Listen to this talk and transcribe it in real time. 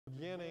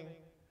beginning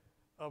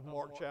of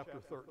Mark chapter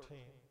 13.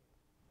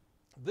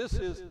 This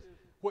is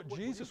what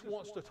Jesus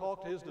wants to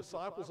talk to his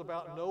disciples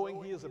about,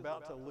 knowing he is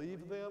about to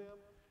leave them,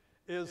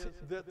 is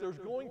that there's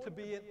going to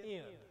be an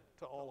end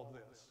to all of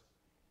this.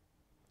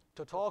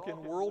 To talk in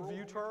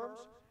worldview terms,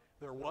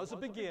 there was a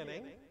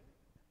beginning,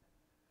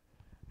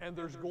 and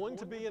there's going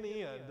to be an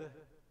end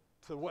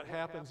to what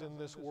happens in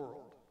this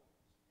world.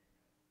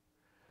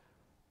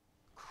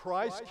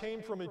 Christ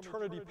came from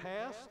eternity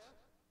past.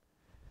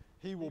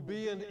 He will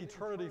be in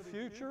eternity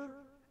future,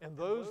 and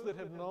those that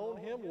have known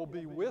him will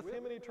be with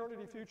him in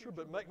eternity future,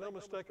 but make no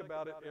mistake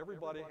about it,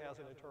 everybody has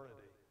an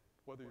eternity,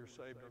 whether you're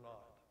saved or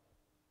not.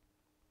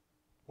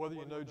 Whether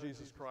you know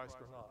Jesus Christ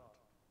or not.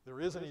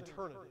 There is an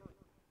eternity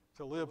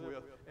to live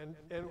with.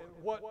 And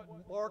what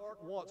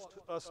Mark wants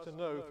us to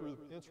know through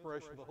the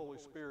inspiration of the Holy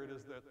Spirit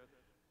is that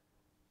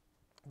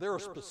there are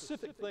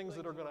specific things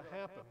that are going to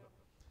happen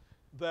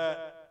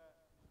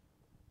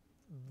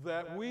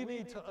that we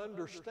need to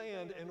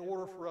understand in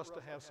order for us to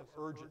have some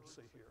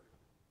urgency here.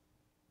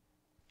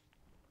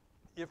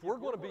 If we're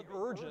going to be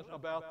urgent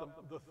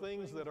about the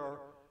things that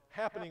are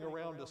happening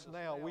around us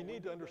now, we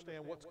need to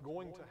understand what's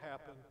going to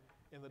happen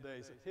in the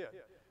days ahead.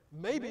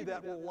 Maybe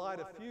that will light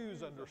a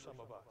fuse under some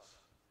of us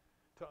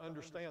to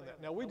understand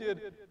that. Now, we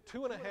did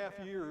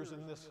 2.5 years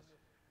in this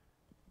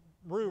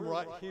room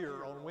right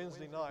here on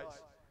Wednesday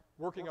nights,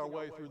 working our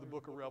way through the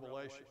book of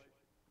Revelation.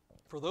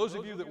 For those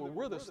of you that were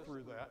with us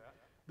through that,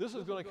 this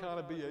is going to kind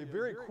of be a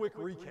very quick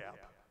recap.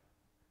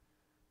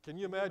 Can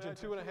you imagine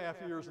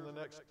 2.5 years in the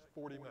next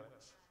 40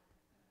 minutes?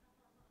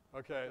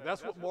 Okay,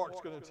 that's what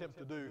Mark's going to attempt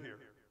to do here,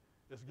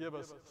 is give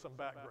us some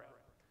background.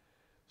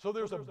 So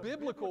there's a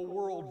biblical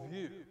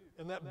worldview,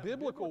 and that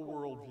biblical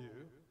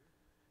worldview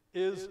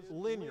is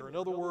linear. In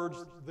other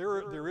words,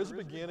 there is a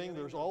beginning,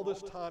 there's all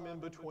this time in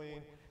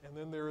between, and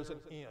then there is an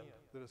end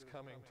that is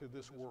coming to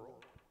this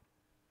world.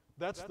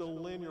 That's the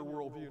linear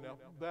worldview. Now,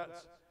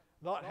 that's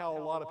not how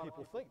a lot of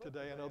people think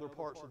today in other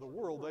parts of the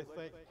world. They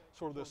think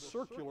sort of this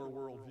circular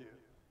worldview.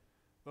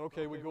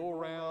 Okay, we go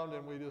around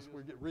and we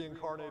get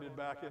reincarnated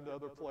back into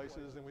other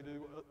places, and we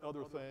do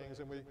other things,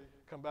 and we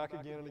come back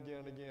again and again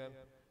and again.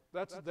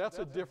 That's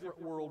a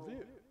different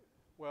worldview.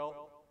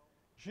 Well,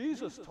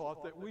 Jesus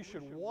taught that we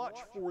should watch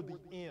for the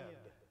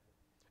end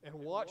and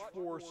watch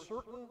for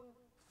certain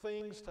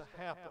things to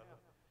happen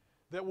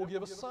that will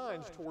give us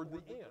signs toward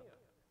the end.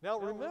 Now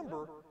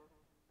remember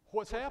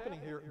what's happening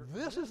here.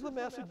 This is the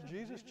message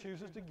Jesus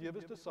chooses to give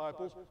his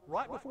disciples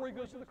right before he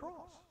goes to the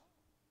cross.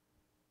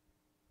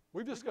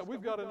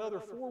 We've got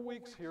another 4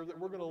 weeks here that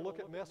we're going to look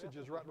at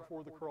messages right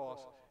before the cross,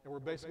 and we're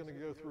basically going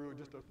to go through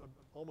just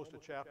almost a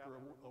chapter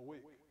a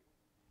week.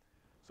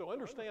 So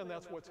understand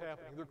that's what's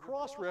happening. The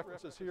cross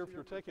references here, if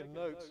you're taking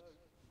notes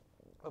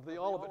of the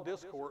Olivet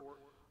Discourse,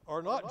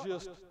 are not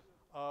just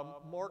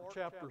Mark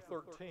chapter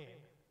 13,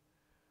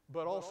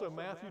 but also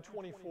Matthew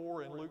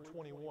 24 and Luke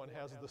 21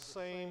 has the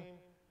same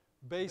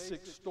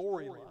basic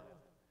storyline.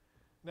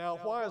 Now,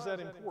 why is that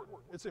important?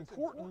 It's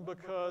important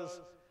because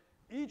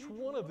each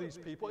one of these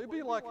people, it'd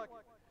be like,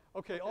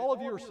 okay, all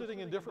of you are sitting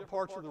in different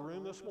parts of the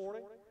room this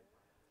morning.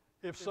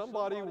 If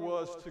somebody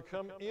was to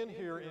come in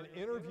here and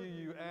interview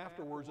you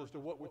afterwards as to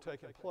what would take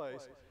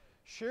place,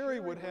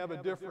 Sherry would have a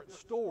different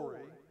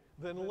story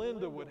than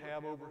Linda would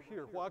have over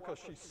here. Why? Because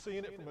she's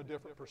seeing it from a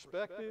different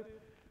perspective.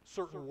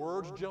 Certain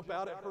words jump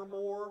out at her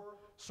more.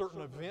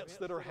 Certain events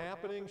that are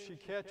happening she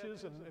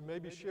catches, and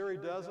maybe Sherry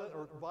doesn't,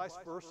 or vice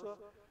versa.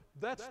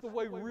 That's the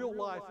way real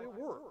life it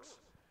works.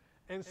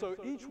 And so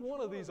each one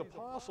of these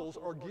apostles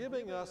are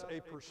giving us a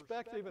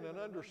perspective and an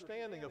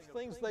understanding of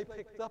things they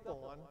picked up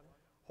on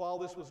while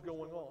this was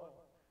going on.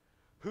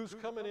 Who's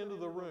coming into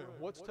the room?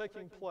 What's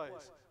taking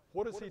place?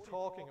 What is he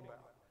talking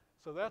about?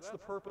 So that's the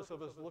purpose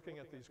of us looking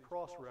at these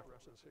cross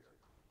references here.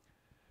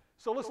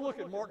 So let's look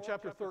at Mark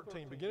chapter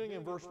 13, beginning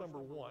in verse number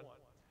 1.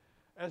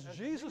 As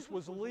Jesus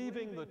was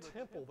leaving the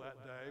temple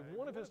that day,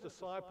 one of his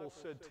disciples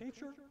said,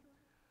 "Teacher,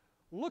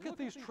 look at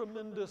these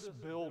tremendous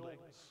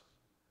buildings.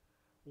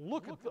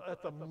 Look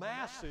at the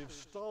massive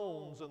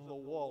stones in the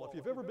wall." If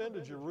you've ever been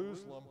to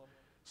Jerusalem,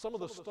 some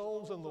of the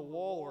stones in the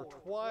wall are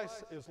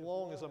twice as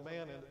long as a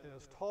man and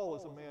as tall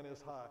as a man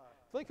is high.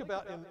 Think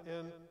about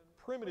in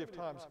primitive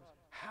times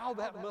how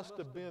that must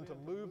have been to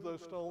move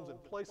those stones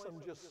and place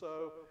them just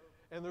so.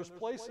 And there's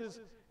places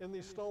in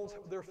these stones,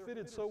 they're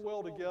fitted so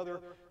well together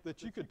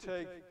that you could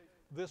take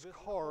this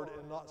card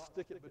and not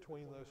stick it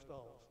between those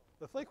stones.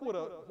 Now think what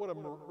a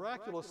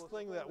miraculous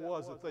thing that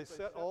was, that they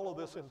set all of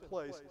this in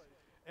place.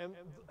 And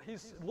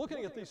he's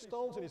looking at these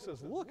stones and he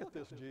says, "Look at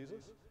this,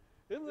 Jesus.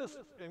 Isn't this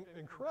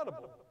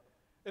incredible?"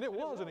 And it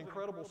was an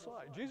incredible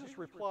sight. Jesus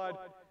replied,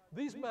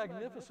 "These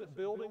magnificent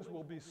buildings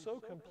will be so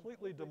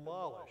completely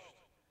demolished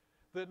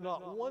that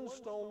not one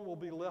stone will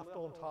be left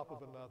on top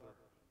of another."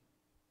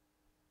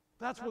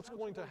 That's what's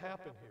going to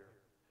happen here.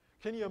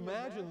 Can you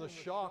imagine the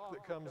shock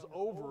that comes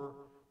over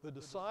the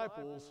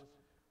disciples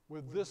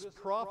with this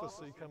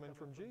prophecy coming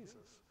from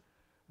Jesus?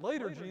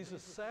 Later,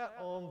 Jesus sat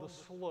on the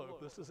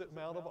slope, this is at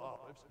Mount of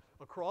Olives,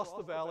 across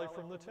the valley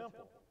from the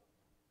temple.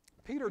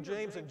 Peter,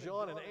 James, and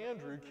John and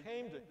Andrew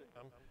came to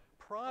him,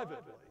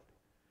 privately.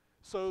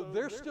 So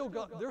they're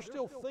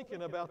still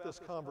thinking about this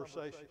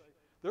conversation.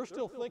 They're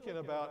still thinking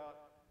about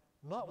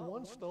not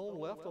one stone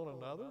left on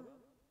another.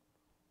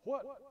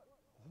 What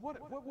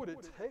would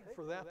it take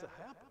for that to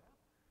happen?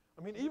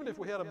 I mean, even if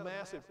we had a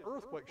massive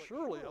earthquake,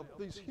 surely of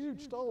these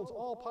huge stones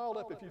all piled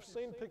up, if you've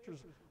seen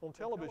pictures on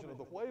television of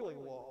the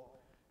Wailing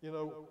Wall, you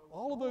know,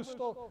 all of those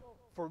stones,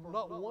 for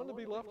not one to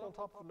be left on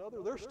top of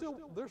another,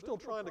 they're still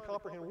trying to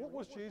comprehend what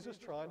was Jesus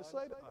trying to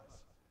say to us.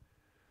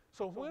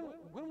 So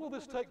when will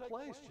this take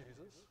place,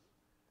 Jesus?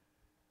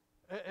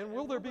 And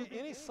will there be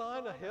any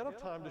sign ahead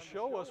of time to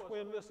show us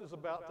when this is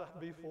about to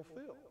be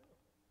fulfilled?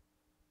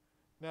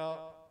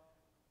 Now,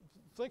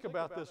 think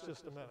about this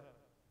just a minute.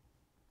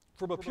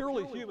 From a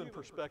purely human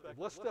perspective,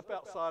 let's step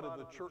outside of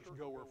the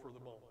churchgoer for the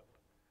moment.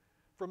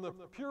 From the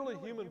purely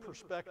human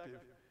perspective,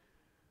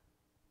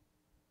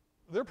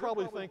 they're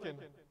probably thinking,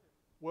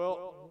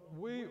 well,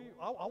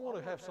 I want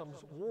to have some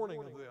warning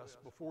of this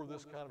before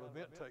this kind of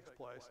event takes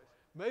place.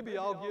 Maybe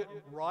I'll get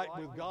right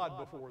with God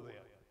before then.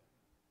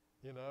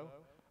 You know?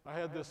 I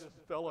had this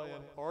fella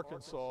in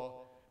Arkansas.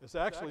 It's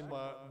actually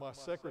my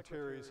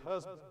secretary's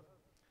husband.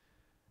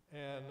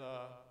 And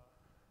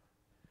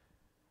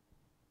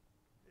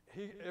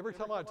every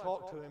time I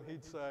talked to him,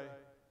 he'd say,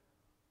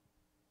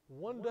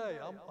 one day,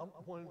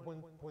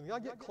 when I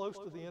get close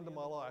to the end of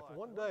my life,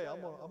 one day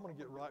I'm going to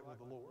get right with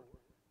the Lord.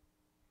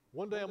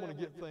 One day I'm going to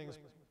get things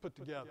put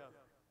together.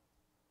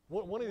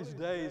 One of these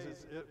days,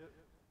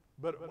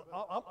 but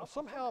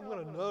somehow I'm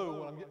going to know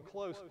when I'm getting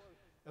close.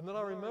 And then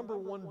I remember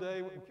one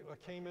day I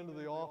came into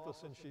the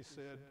office and she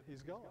said,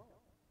 he's gone.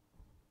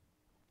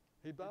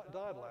 He died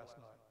last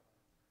night.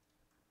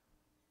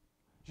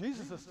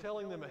 Jesus is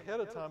telling them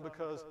ahead of time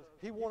because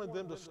he wanted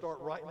them to start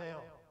right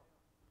now.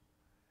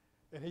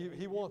 And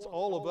he wants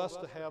all of us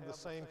to have the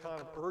same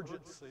kind of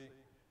urgency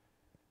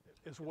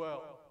as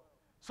well.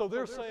 So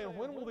they're saying,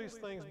 when will these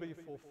things be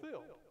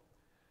fulfilled?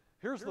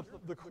 Here's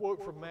the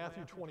quote from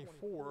Matthew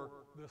 24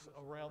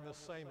 around this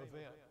same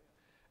event.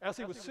 As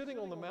he was sitting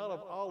on the Mount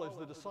of Olives,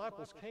 the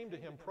disciples came to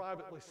him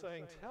privately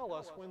saying, tell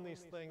us when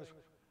these things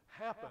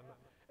happen,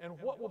 and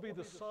what will be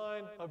the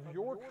sign of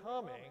your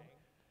coming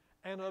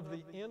and of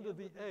the end of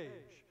the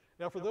age.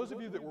 Now, for those of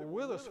you that were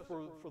with us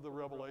for the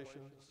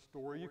Revelation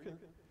story, you can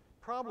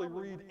probably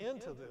read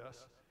into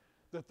this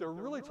that they're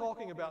really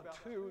talking about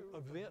two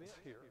events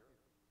here.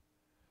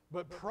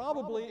 But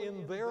probably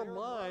in their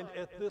mind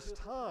at this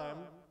time,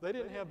 they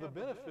didn't have the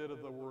benefit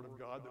of the Word of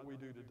God that we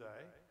do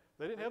today.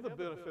 They didn't have the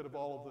benefit of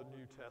all of the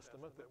New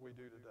Testament that we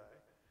do today.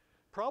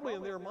 Probably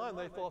in their mind,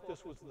 they thought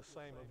this was the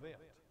same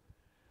event.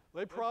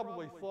 They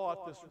probably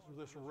thought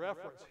this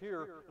reference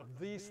here of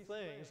these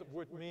things,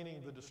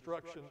 meaning the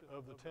destruction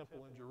of the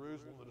temple in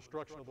Jerusalem, the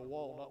destruction of the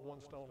wall, not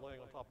one stone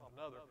laying on top of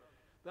another,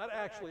 that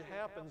actually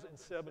happens in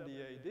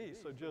 70 AD.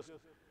 So just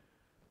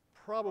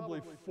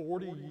probably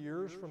 40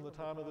 years from the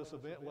time of this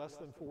event, less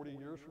than 40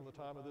 years from the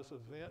time of this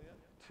event,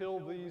 till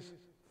these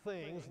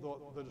things,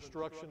 the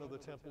destruction of the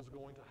temple is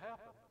going to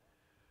happen.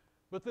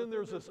 But then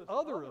there's this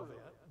other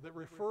event that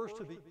refers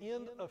to the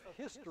end of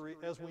history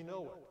as we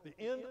know it,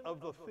 the end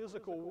of the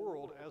physical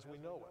world as we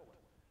know it.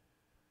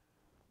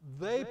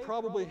 They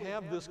probably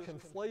have this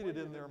conflated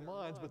in their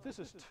minds, but this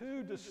is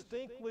two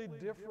distinctly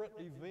different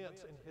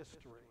events in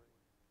history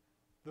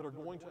that are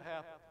going to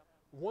happen.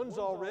 One's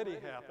already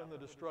happened, the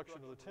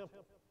destruction of the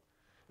temple.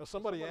 Now,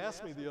 somebody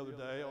asked me the other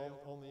day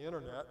on the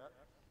internet,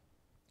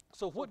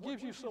 so what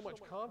gives you so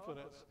much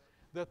confidence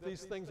that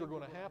these things are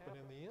going to happen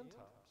in the end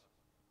times?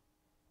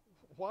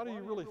 Why do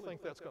you really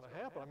think that's going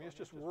to happen? I mean, it's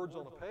just words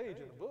on a page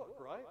in a book,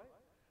 right?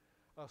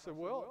 I said,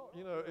 well,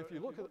 you know, if you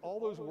look at all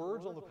those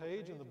words on the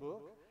page in the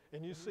book,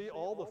 and you see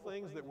all the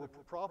things that were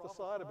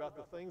prophesied about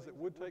the things that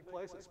would take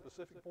place at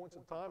specific points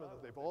in time, and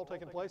that they've all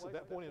taken place at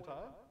that point in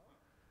time,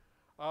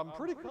 I'm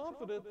pretty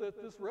confident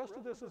that this rest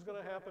of this is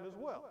going to happen as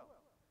well.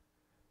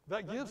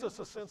 That gives us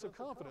a sense of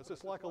confidence.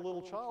 It's like a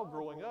little child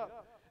growing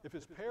up. If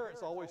his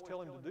parents always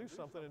tell him to do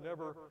something and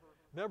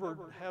never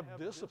have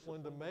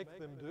discipline to make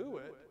them do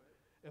it,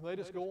 and they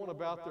just go on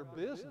about their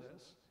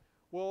business,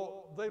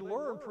 well, they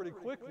learn pretty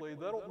quickly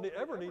they don't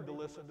ever need to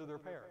listen to their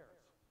parents.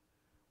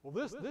 Well,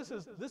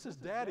 this is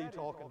Daddy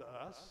talking to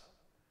us,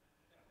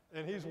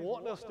 and he's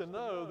wanting us to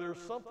know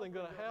there's something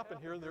going to happen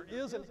here, and there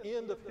is an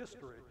end of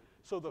history.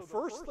 So the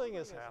first thing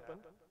has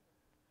happened,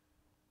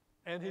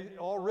 and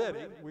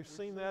we've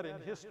seen that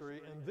in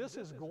history, and this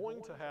is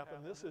going to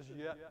happen. This is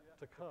yet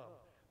to come.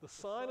 The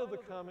sign of the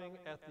coming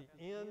at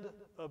the end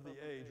of the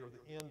age, or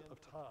the end of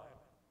time,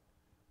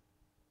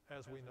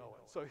 as we know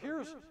it. So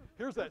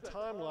here's that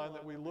timeline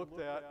that we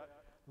looked at,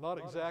 not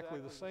exactly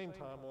the same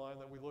timeline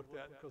that we looked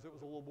at because it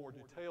was a little more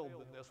detailed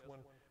than this one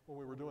when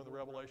we were doing the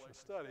Revelation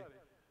study.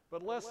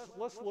 But let's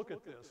look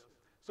at this.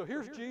 So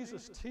here's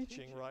Jesus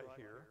teaching right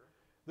here.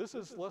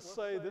 Let's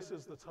say this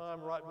is the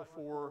time right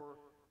before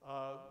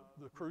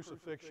the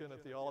crucifixion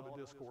at the Olivet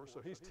Discourse.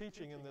 So he's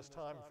teaching in this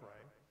time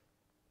frame.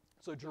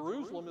 So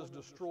Jerusalem is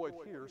destroyed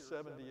here,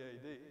 70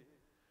 AD.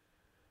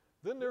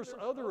 Then there's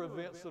other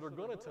events that are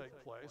going to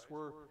take place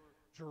where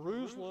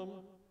Jerusalem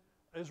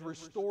is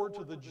restored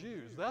to the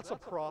Jews. That's a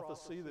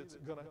prophecy that's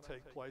going to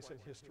take place in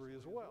history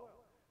as well.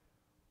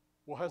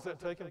 Well, has that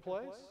taken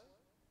place?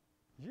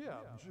 Yeah,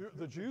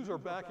 the Jews are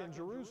back in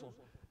Jerusalem.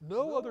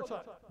 No other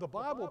time. The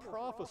Bible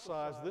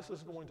prophesies this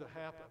is going to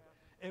happen.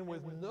 And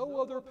with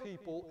no other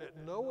people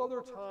at no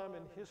other time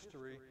in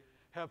history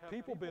have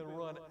people been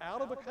run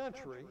out of a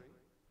country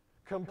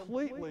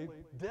completely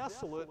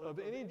desolate of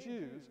any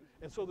Jews.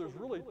 And so there's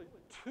really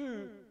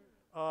two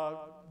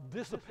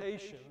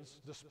dispersions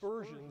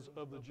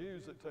of the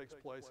Jews that takes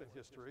place in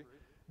history.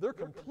 They're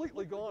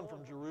completely gone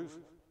from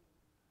Jerusalem.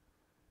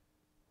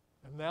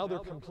 And now they're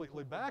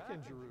completely back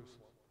in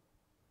Jerusalem,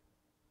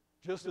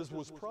 just as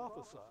was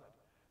prophesied.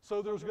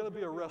 So there's going to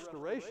be a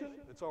restoration.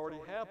 It's already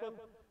happened,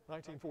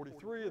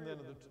 1943, and then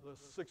the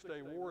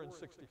Six-Day War in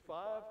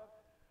 65.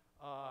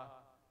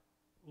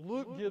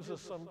 Luke gives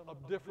us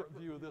a different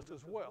view of this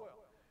as well.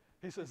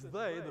 He says,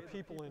 they, the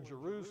people in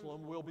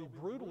Jerusalem, will be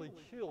brutally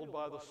killed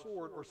by the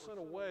sword or sent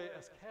away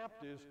as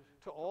captives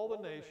to all the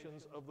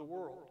nations of the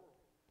world.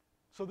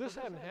 So this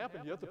hadn't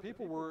happened yet. The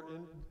people were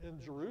in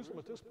Jerusalem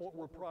at this point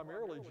were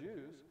primarily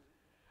Jews.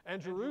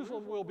 And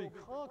Jerusalem will be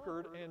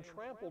conquered and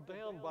trampled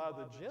down by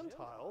the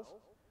Gentiles.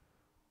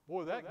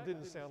 Boy, that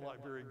didn't sound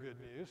like very good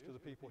news to the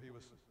people he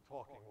was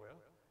talking with.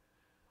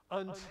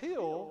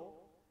 Until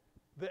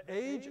the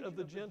age of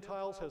the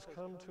Gentiles has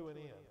come to an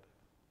end.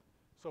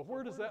 So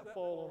where does that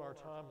fall on our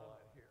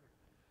timeline here?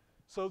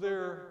 So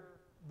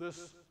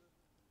this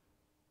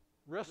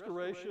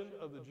restoration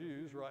of the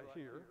Jews right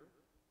here,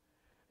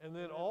 and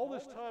then all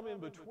this time in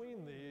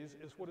between these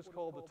is what is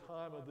called the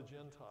time of the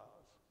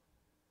Gentiles.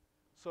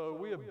 So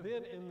we have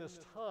been in this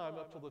time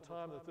up to the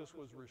time that this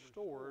was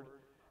restored,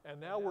 and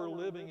now we're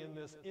living in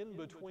this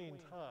in-between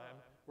time.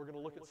 We're going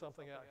to look at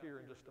something out here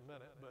in just a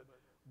minute, but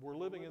we're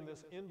living in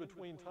this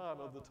in-between time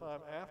of the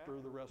time after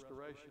the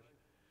restoration.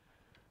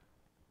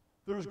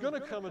 There's going to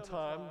come a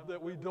time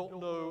that we don't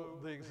know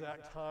the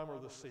exact time or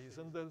the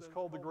season that is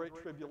called the Great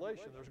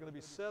Tribulation. There's going to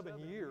be 7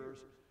 years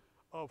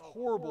of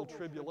horrible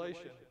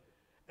tribulation.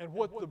 And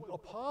what the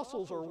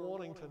apostles are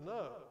wanting to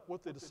know,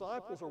 what the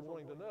disciples are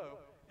wanting to know,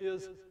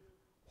 is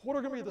what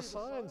are going to be the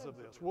signs of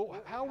this? Well,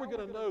 how are we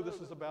going to know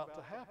this is about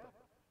to happen?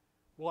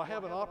 Well, I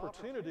have an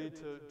opportunity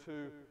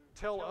to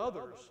tell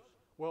others.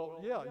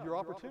 Well, yeah, your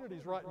opportunity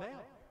is right now.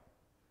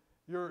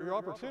 Your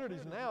opportunity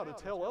is now to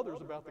tell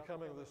others about the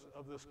coming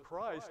of this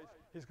Christ.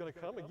 He's going to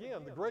come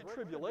again. The Great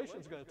Tribulation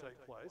is going to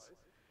take place.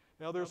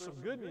 Now, there's some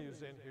good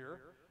news in here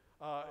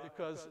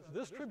because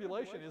this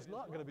tribulation is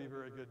not going to be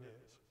very good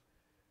news.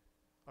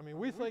 I mean,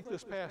 we think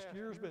this past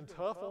year's been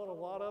tough on a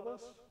lot of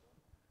us.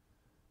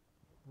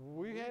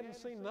 We hadn't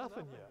seen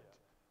nothing yet.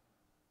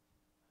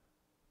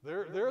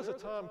 There's a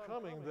time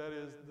coming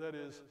that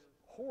is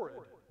horrid.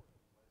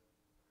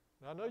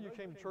 Now, I know you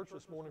came to church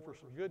this morning for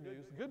some good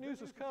news. The good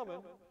news is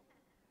coming.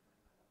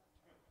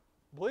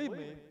 Believe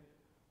me.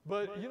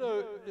 But, you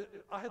know,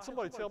 I had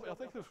somebody tell me, I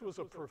think this was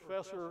a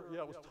professor, yeah,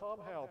 it was Tom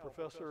Howell,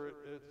 professor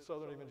at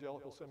Southern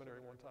Evangelical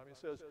Seminary one time. He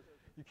says,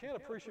 you can't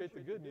appreciate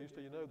the good news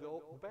till you know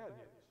the bad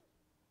news.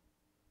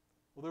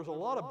 Well, there's a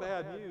lot of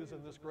bad news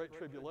in this Great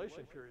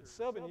Tribulation period.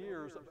 7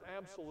 years of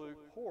absolute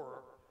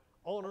horror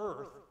on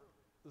earth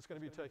that's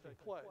going to be taking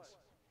place.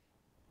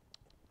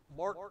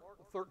 Mark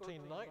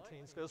 13:19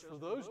 says, for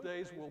those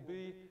days will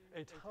be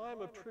a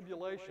time of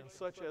tribulation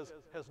such as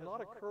has not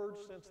occurred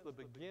since the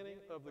beginning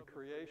of the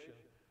creation,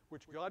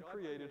 which God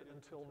created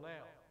until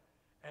now,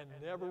 and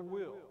never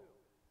will.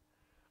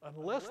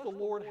 Unless the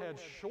Lord had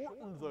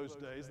shortened those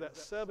days, that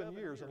 7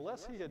 years,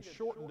 unless he had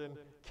shortened and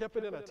kept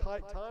it in a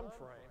tight time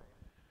frame,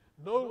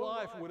 no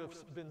life would have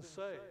been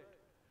saved.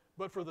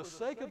 But for the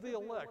sake of the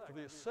elect, for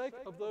the sake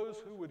of those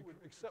who would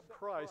accept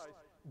Christ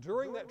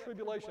during that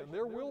tribulation,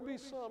 there will be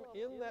some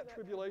in that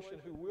tribulation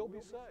who will be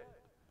saved.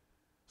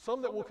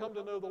 Some that will come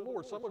to know the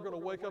Lord. Some are going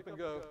to wake up and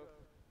go,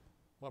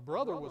 my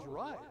brother was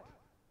right.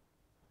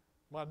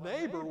 My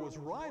neighbor was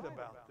right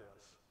about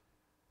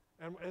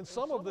this. And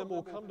some of them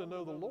will come to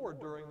know the Lord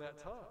during that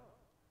time.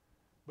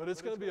 But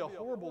it's going to be a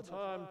horrible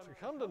time to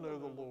come to know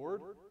the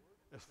Lord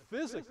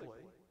physically,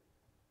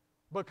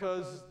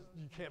 because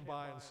you can't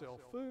buy and sell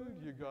food.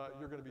 You're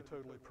going to be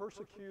totally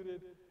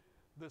persecuted.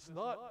 It's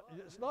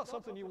not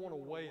something you want to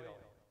wait on.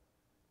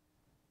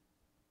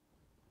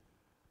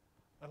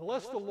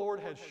 Unless the Lord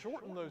had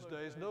shortened those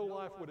days, no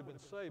life would have been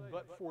saved.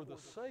 But for the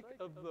sake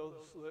of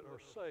those that are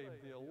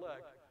saved, the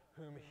elect,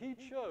 whom he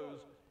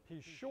chose, he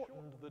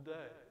shortened the days.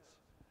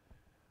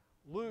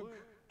 Luke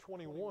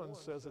 21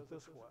 says it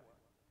this way.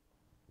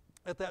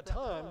 At that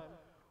time,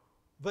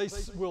 they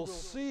will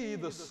see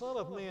the Son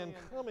of Man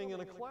coming in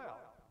a cloud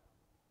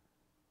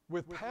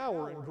with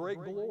power and great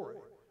glory.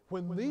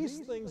 When these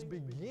things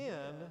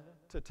begin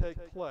to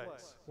take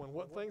place, when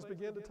what things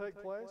begin to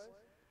take place?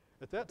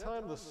 At that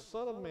time, the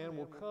Son of Man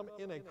will come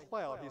in a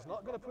cloud. He's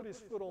not going to put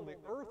his foot on the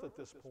earth at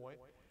this point.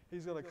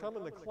 He's going to come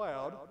in the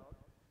cloud.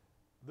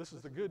 This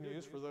is the good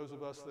news for those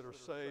of us that are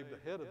saved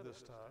ahead of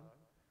this time.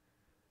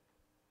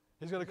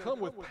 He's going to come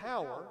with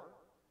power,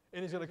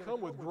 and he's going to come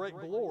with great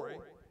glory.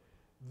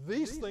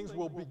 These things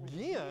will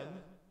begin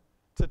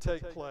to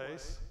take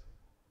place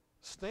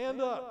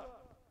Stand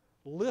up,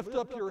 lift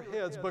up your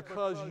heads,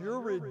 because your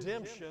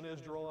redemption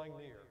is drawing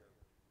near.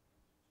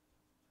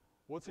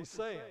 What's he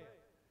saying?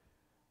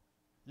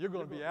 You're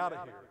going to be out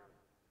of here.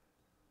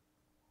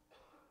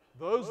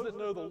 Those that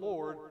know the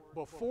Lord,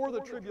 before the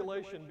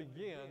tribulation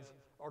begins,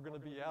 are going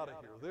to be out of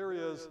here. There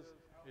is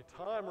a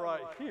time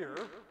right here,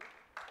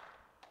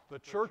 the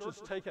church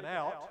is taken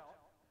out.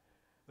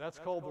 That's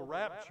called the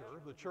rapture.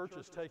 The church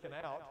is taken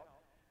out.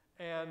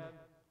 And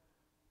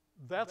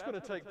that's going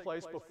to take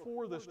place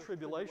before this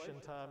tribulation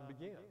time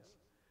begins.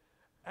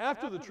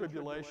 After the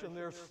tribulation,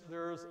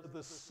 there's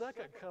the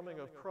second coming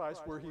of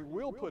Christ, where he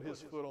will put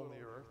his foot on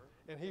the earth,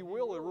 and he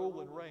will rule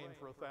and reign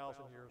for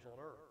 1,000 years on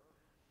earth.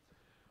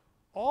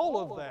 All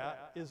of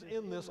that is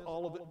in this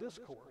Olivet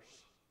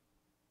Discourse.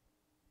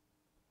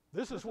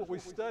 This is what we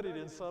studied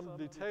in some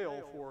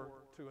detail for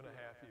 2.5 years.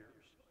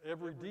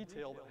 Every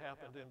detail that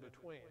happened in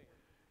between.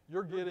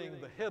 You're getting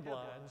the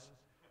headlines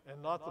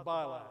and not the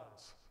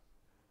bylines.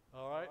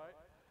 All right?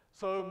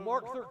 So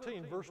Mark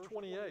 13, verse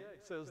 28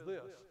 says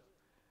this.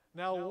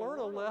 Now learn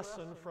a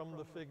lesson from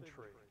the fig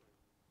tree.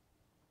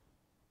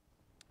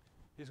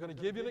 He's going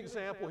to give you an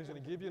example. He's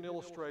going to give you an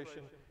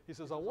illustration. He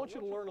says, I want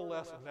you to learn a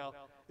lesson. Now,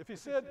 if he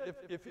said,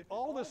 if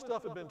all this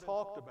stuff had been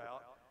talked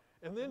about,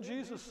 and then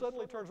Jesus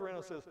suddenly turns around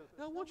and says,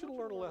 now I want you to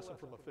learn a lesson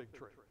from a fig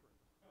tree.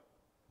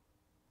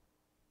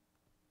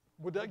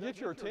 Would that get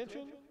your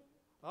attention?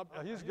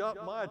 He's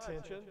got my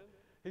attention.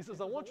 He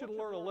says, I want you to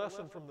learn a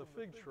lesson from the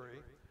fig tree.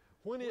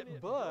 When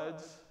it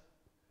buds,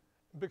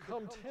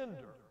 become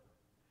tender,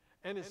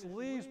 and its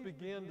leaves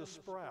begin to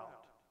sprout,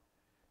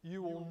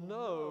 you will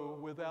know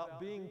without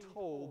being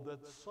told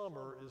that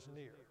summer is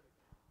near.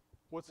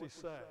 What's he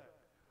saying?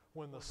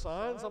 When the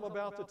signs I'm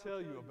about to tell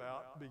you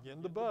about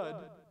begin to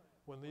bud,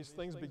 when these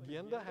things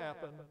begin to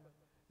happen,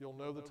 you'll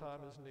know the time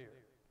is near.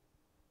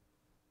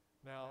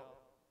 Now,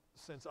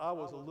 since I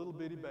was a little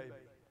bitty baby,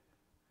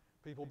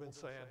 people have been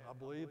saying, I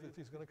believe that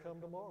he's going to come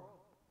tomorrow.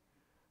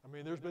 I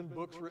mean, there's been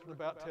books written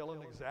about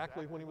telling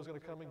exactly when he was going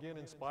to come again,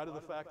 in spite of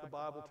the fact the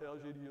Bible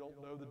tells you you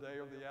don't know the day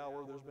or the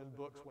hour. There's been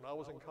books. When I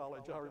was in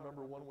college, I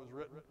remember one was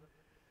written,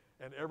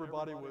 and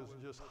everybody was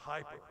just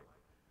hyper.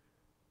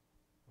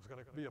 It was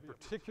going to be a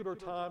particular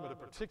time at a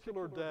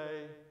particular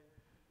day.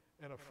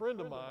 And a friend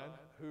of mine,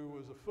 who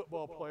was a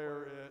football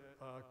player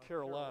at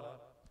Carolina,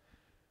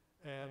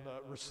 and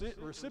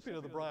recipient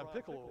of the Brian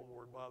Piccolo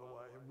Award, by the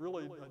way, a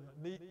really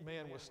a neat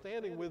man, was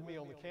standing with me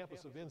on the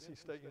campus of NC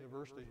State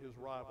University, his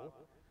rival.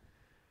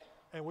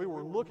 And we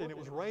were looking, it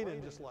was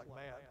raining just like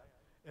mad.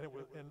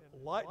 And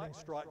lightning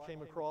strike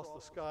came across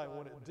the sky, and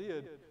when it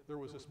did, there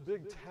was this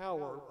big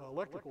tower,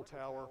 electrical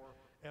tower,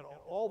 and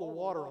all the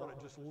water on it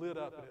just lit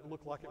up, and it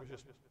looked like it was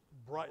just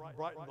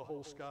brightened the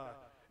whole sky.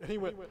 And he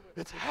went,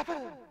 it's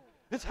happening!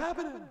 It's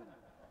happening!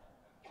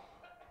 I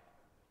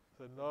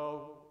said,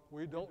 no,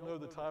 we don't know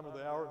the time or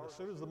the hour. And as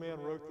soon as the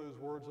man wrote those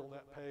words on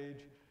that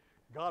page,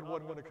 God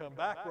wasn't going to come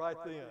back right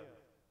then.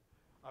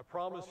 I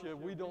promise you,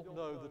 we don't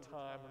know the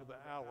time or the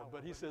hour.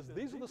 But he says,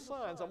 these are the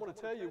signs. I'm going to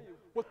tell you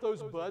what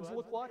those buds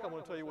look like. I'm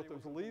going to tell you what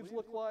those leaves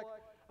look like.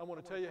 I'm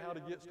going to tell you how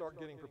to start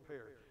getting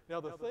prepared. Now,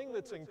 the thing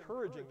that's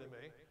encouraging to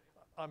me,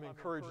 I'm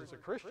encouraged as a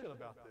Christian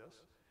about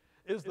this,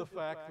 is the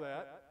fact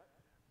that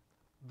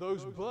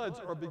those buds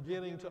are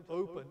beginning to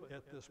open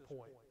at this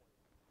point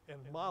in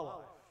my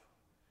life.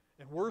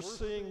 And we're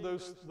seeing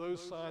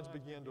those signs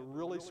begin to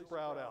really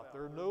sprout out.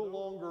 There are no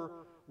longer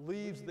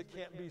leaves that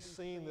can't be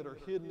seen that are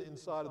hidden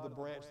inside of the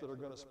branch that are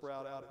going to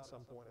sprout out at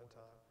some point in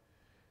time.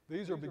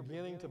 These are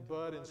beginning to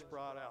bud and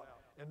sprout out.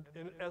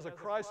 And as a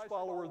Christ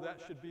follower, that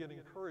should be an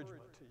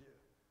encouragement to you.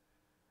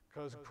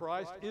 Because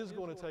Christ is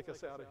going to take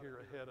us out of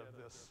here ahead of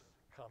this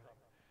coming.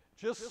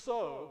 Just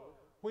so,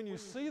 when you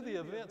see the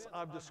events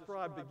I've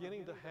described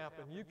beginning to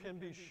happen, you can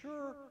be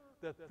sure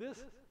that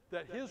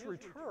his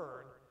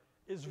return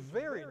is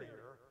very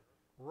near,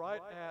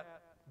 right at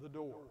the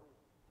door.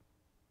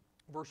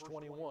 Verse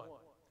 21.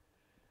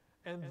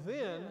 And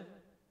then,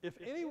 if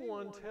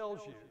anyone tells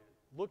you,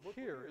 look,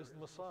 here is the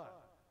Messiah,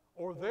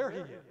 or there he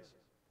is,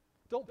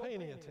 don't pay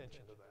any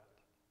attention to that.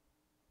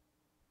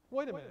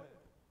 Wait a minute.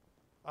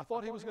 I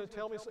thought he was going to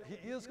tell me,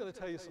 he is going to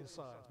tell you some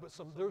signs, but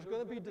there's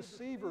going to be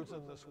deceivers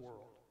in this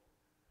world.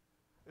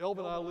 Elv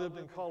and I lived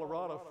in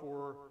Colorado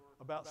for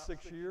about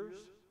 6 years,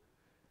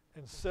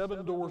 and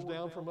 7 doors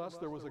down from us,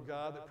 there was a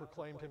guy that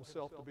proclaimed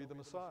himself to be the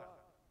Messiah.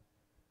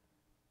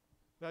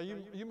 Now,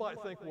 you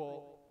might think,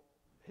 well,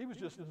 he was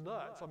just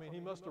nuts. I mean, he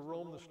must have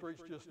roamed the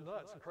streets just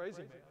nuts, a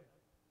crazy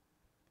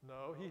man.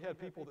 No, he had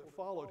people that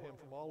followed him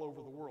from all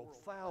over the world,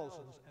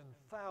 thousands and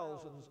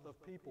thousands of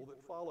people that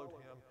followed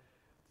him,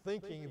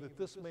 thinking that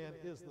this man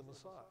is the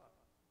Messiah.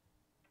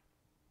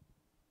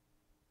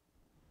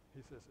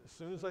 He says, as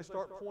soon as they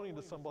start pointing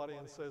to somebody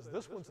and says,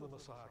 this one's the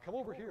Messiah, come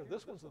over here,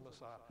 this one's the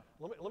Messiah.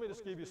 Let me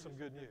just give you some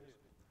good news.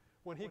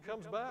 When he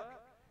comes back,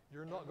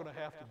 you're not going to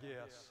have to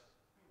guess.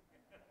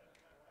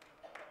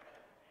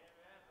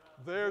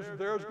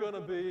 There's going to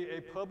be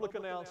a public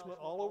announcement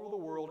all over the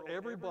world.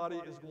 Everybody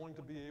is going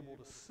to be able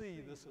to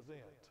see this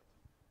event.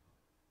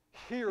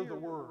 Hear the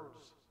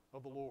words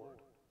of the Lord.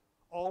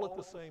 all at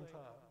the same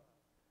time.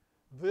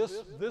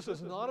 This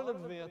is not an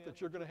event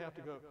that you're going to have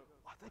to go,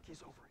 I think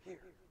he's over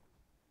here.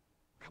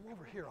 Come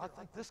over here. I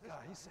think this guy,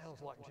 he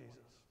sounds like Jesus.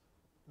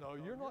 No,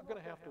 you're not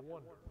going to have to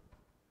wonder.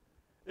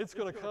 It's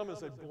going to come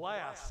as a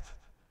blast,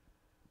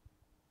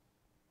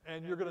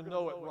 and you're going to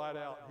know it right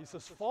out. He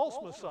says false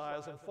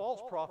messiahs and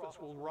false prophets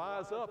will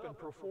rise up and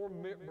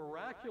perform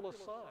miraculous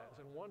signs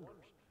and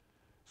wonders,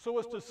 so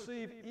as to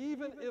deceive,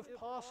 even if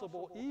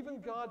possible,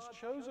 even God's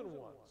chosen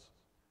ones.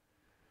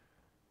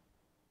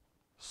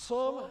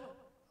 Some,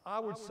 I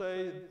would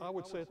say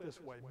it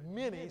this way,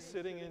 many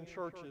sitting in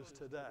churches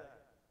today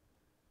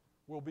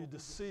will be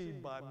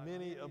deceived by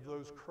many of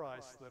those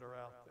Christs that are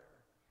out there.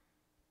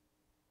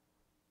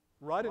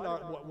 Right in our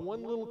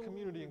one little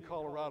community in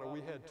Colorado,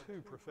 we had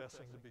 2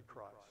 professing to be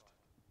Christ.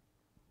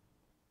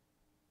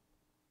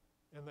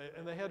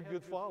 And they had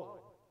good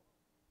following.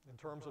 In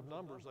terms of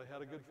numbers, they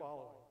had a good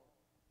following.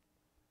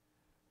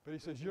 But he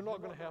says, you're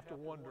not going to have to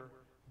wonder.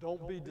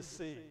 Don't be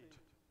deceived.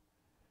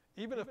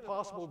 Even if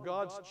possible,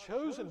 God's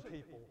chosen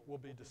people will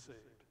be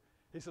deceived.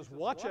 He says,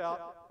 watch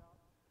out.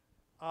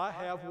 I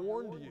have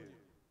warned you.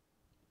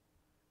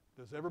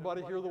 Does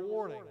everybody hear the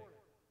warning?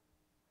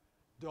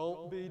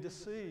 Don't be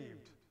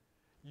deceived.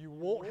 You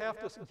won't have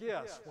to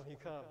guess when he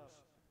comes.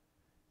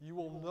 You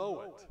will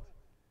know it.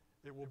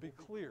 It will be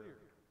clear.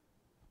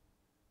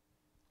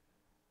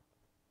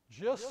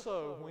 Just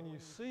so when you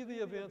see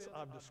the events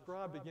I've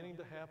described beginning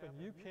to happen,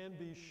 you can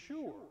be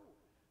sure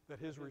that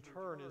his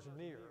return is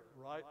near,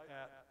 right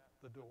at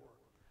the door.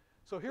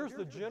 So here's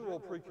the general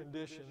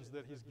preconditions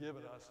that he's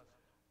given us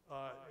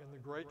in the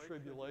Great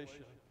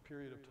Tribulation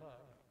period of time.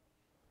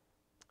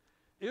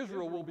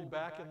 Israel will be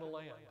back in the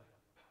land.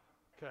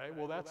 Okay,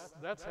 well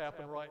that's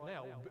happened right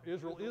now.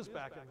 Israel is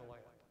back in the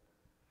land.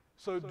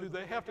 So do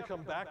they have to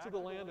come back to the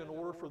land in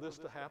order for this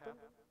to happen?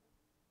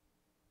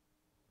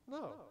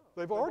 No,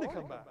 they've already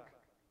come back.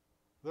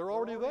 They're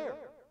already there.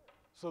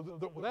 So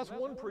that's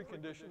one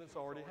precondition that's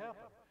already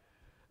happened.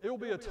 It will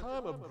be a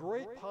time of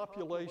great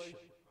population.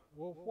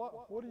 Well,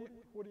 what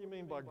do you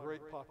mean by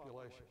great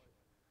population?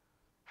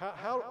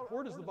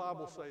 Where does the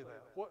Bible say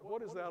that?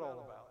 What is that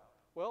all about?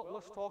 Well,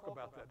 let's talk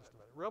about that just a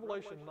minute.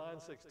 Revelation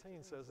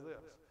 9:16 says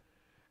this,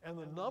 and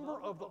the number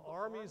of the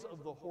armies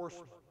of the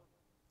horsemen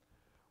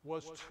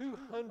was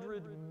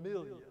 200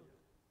 million.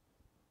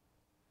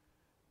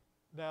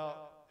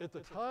 Now, at the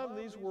time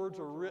these words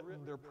are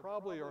written, there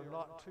probably are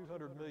not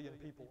 200 million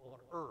people on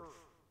earth.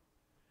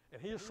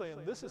 And he is saying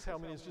this is how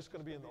many is just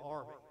going to be in the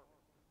army.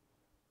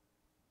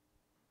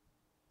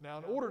 Now,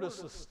 in order to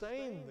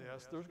sustain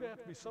this, there's going to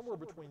have to be somewhere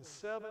between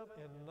 7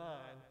 and 9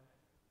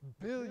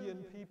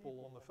 billion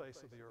people on the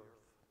face of the earth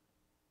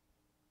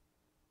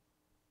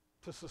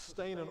to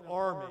sustain an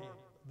army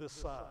this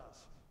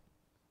size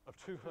of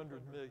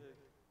 200 million.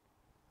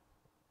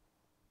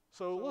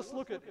 So let's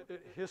look at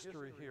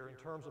history here in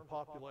terms of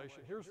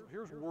population.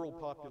 Here's world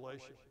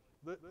population.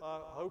 I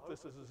hope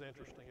this is as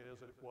interesting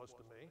as it was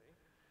to me.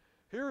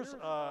 Here's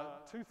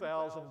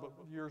 2,000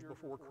 years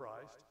before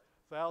Christ,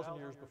 1,000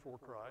 years before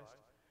Christ.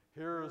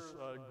 Here's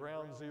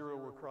ground zero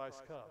where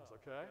Christ comes,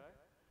 okay?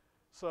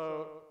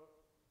 So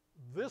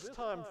this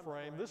time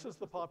frame, this is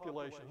the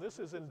population. This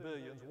is in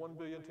billions, 1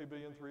 billion, 2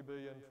 billion, 3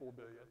 billion, 4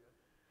 billion.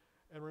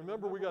 And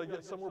remember, we got to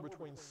get somewhere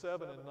between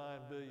 7 and 9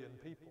 billion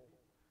people.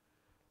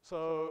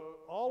 So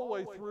all the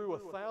way through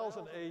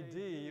 1000 AD,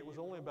 it was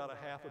only about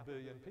 500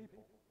 million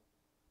people.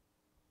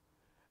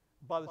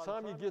 By the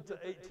time you get to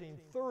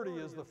 1830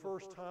 is the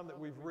first time that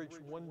we've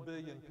reached 1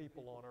 billion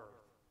people on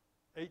earth.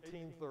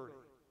 1830.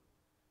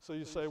 So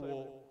you say,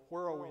 well,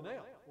 where are we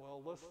now?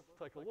 Well, let's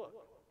take a look.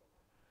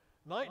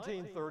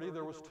 1930,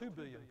 there was 2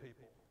 billion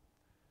people.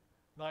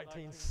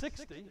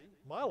 1960,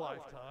 my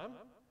lifetime,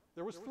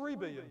 there was 3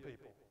 billion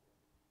people.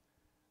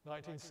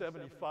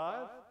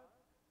 1975,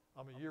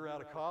 I'm a year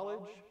out of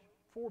college,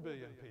 4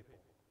 billion people.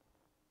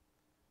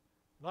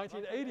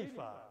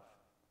 1985,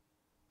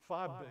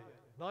 5 billion.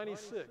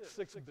 96,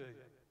 6 billion.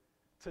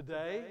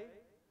 Today,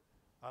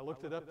 I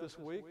looked it up this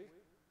week,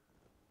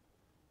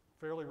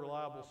 fairly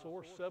reliable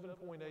source,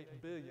 7.8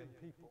 billion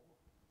people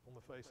on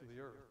the face of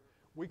the earth.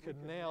 We could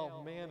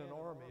now man an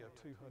army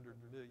of 200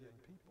 million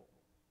people.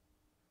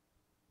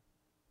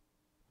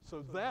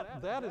 So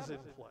that is in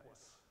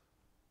place.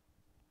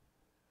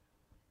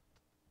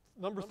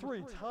 Number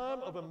 3,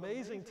 time of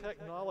amazing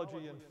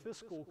technology and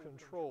fiscal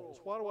controls.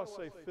 Why do I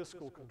say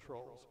fiscal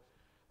controls?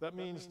 That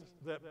means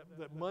that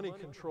money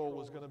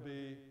control is going to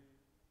be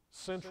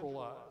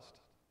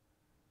centralized.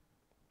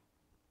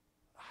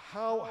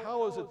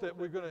 How is it that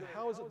we're going to?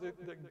 How is it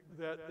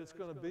that it's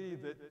going to be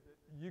that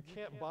you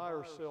can't buy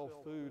or sell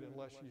food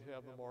unless you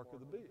have the mark of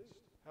the beast?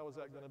 How is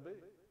that going to be?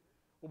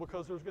 Well,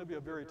 because there's going to be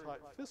a very tight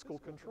fiscal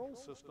control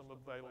system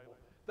available.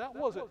 That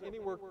wasn't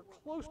anywhere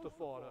close to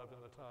thought of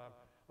in the time.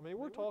 I mean,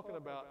 we're talking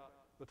about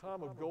the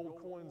time of gold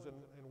coins and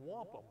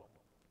wampum.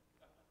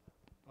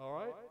 All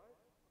right?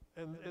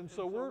 And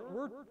so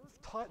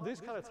these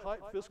kind of tight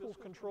fiscal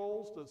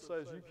controls that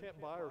says you can't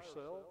buy or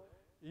sell,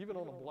 even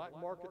on a black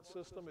market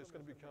system, it's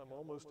going to become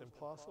almost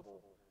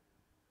impossible.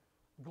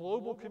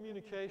 global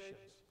communications.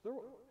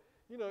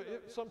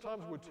 It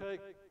sometimes would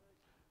take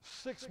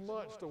 6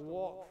 months to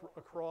walk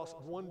across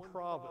one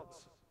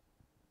province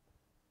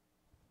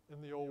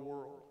in the old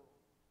world.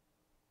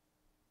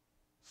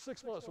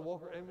 6 months to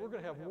walk, and we're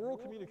going to have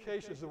world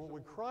communications, and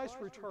when Christ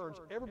returns,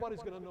 everybody's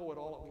going to know it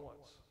all at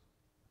once.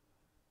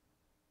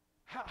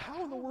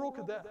 How in the world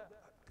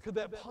could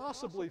that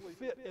possibly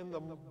fit in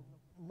the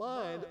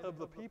mind of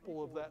the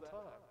people of that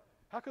time?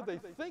 How could they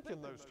think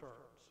in those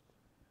terms?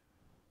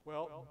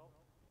 Well,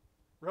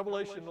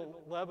 Revelation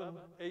 11,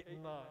 8,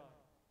 and 9.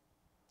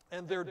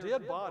 And their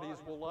dead bodies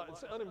will lie.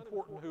 It's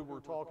unimportant who we're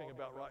talking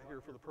about right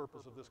here for the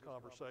purpose of this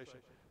conversation,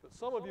 but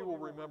some of you will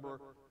remember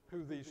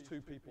who these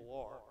two people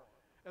are.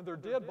 And their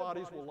dead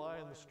bodies will lie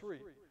in the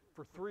street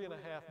for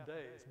 3.5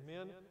 days.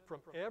 Men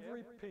from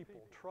every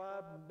people,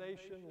 tribe,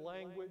 nation,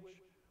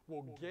 language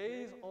will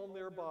gaze on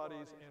their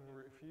bodies and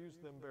refuse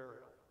them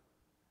burial.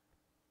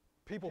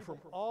 People from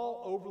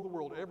all over the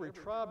world, every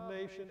tribe,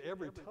 nation,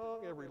 every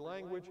tongue, every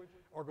language,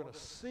 are going to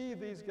see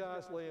these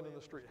guys laying in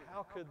the street.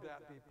 How could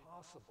that be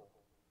possible?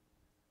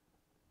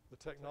 The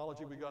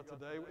technology we got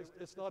today,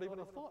 it's not even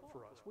a thought for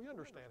us. We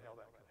understand how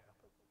that can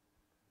happen.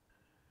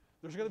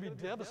 There's going to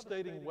be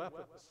devastating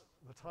weapons.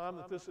 The time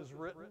that this is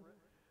written,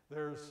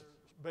 there's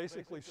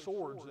basically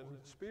swords and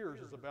spears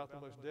is about the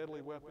most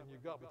deadly weapon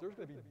you've got, but there's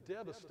going to be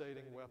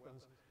devastating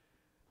weapons.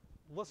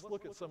 Let's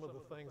look at some of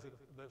the things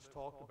that's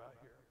talked about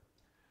here.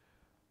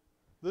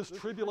 This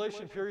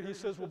tribulation period, he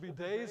says, will be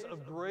days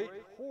of great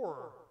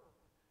horror.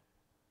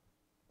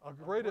 A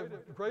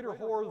greater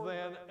horror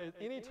than at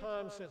any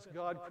time since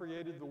God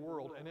created the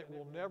world, and it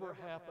will never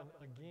happen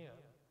again.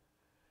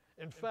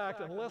 In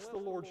fact, unless the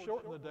Lord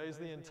shorten the days,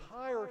 the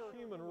entire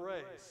human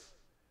race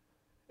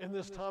in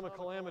this time of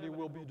calamity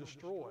will be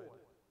destroyed.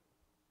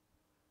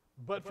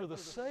 But for the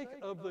sake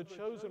of the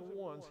chosen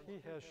ones, he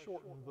has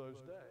shortened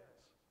those days.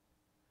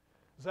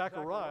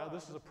 Zechariah,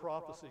 this is a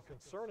prophecy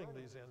concerning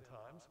these end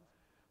times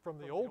from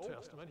the Old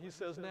Testament. He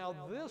says, now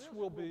this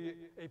will be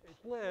a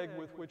plague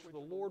with which the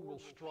Lord will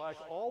strike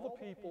all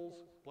the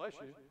peoples, bless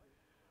you,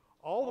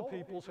 all the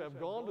peoples have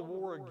gone to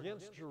war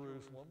against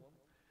Jerusalem.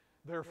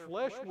 Their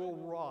flesh will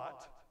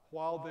rot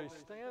while they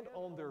stand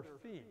on their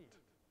feet.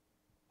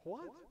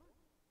 What?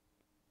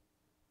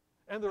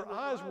 And their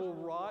eyes will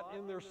rot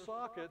in their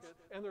sockets,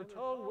 and their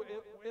tongue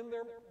in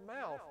their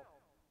mouth.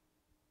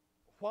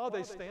 While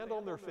they stand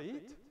on their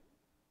feet?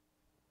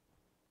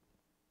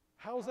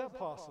 How is that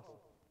possible?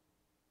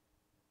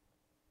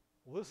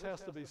 Well, this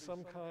has to be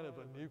some kind of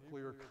a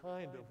nuclear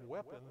kind of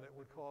weapon that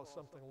would cause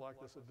something like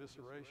this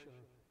evisceration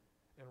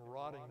and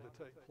rotting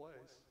to take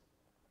place.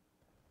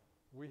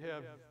 We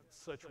have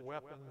such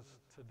weapons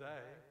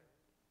today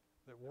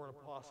that weren't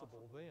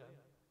possible then.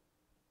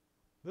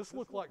 This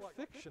looked like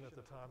fiction at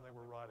the time they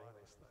were writing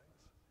these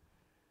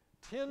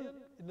things.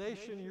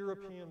 10-nation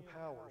European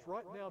powers.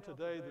 Right now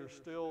today there's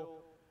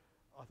still,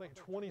 I think,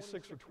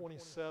 26 or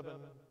 27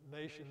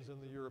 nations in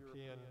the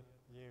European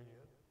Union.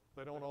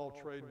 They don't all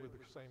trade with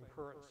the same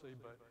currency,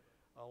 but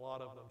a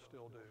lot of them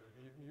still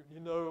do. You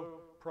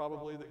know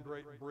probably that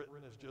Great Britain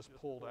has just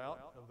pulled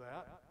out of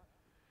that.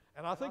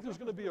 And I think there's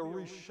going to be a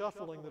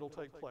reshuffling that will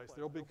take place.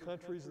 There will be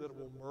countries that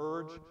will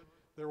merge.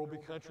 There will be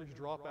countries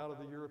drop out of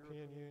the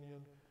European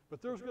Union.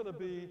 But there's going to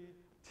be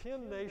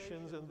 10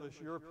 nations in this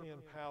European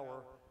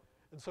power.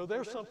 And so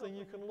there's something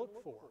you can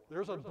look for.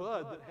 There's a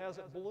bud that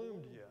hasn't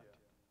bloomed yet.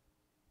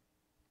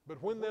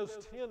 But when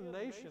those 10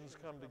 nations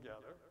come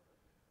together,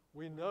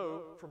 we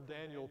know from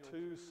Daniel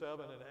 2,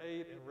 7, and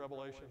 8, and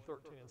Revelation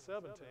 13 and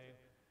 17,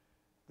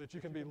 that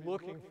you can be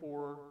looking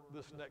for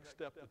this next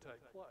step to take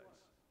place.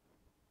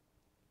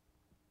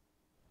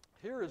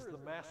 Here is the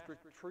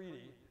Maastricht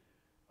Treaty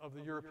of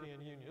the European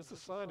Union. This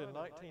was signed in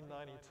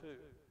 1992.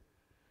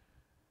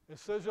 It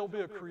says there'll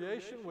be a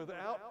creation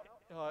without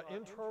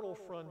internal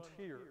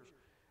frontiers.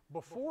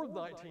 Before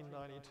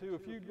 1992,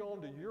 if you'd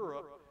gone to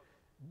Europe,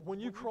 when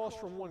you crossed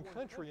from one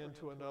country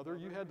into another,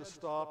 you had to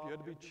stop, you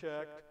had to be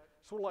checked,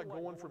 sort of like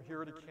going from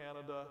here to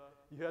Canada.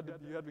 You had to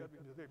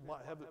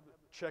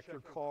check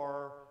your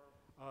car,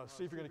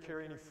 see if you're going to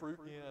carry any fruit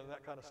in,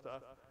 that kind of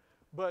stuff.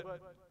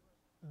 But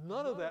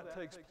none of that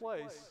takes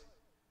place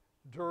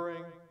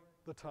during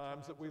the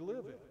times that we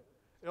live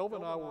in. Elva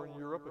and I were in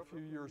Europe a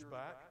few years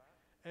back,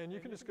 and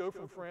you can just go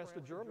from France to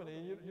Germany,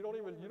 and you don't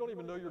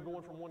even know you're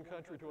going from one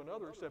country to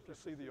another, except you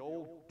see the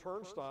old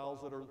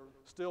turnstiles that are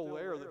still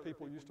there that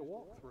people used to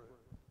walk through,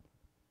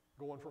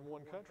 going from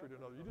one country to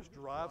another. You just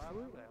drive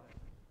through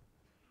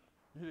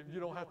now. You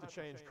don't have to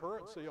change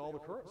currency. All the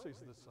currencies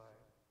are the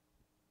same.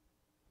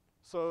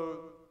 So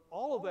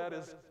all of that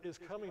is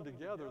coming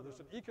together. There's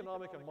an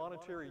economic and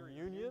monetary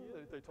union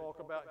that they talk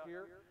about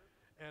here,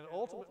 and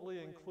ultimately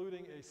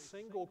including a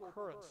single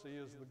currency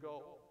is the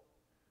goal.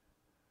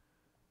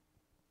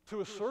 To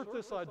assert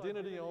this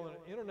identity on an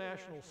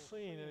international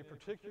scene, in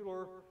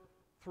particular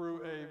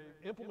through an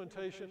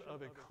implementation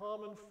of a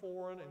common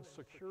foreign and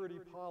security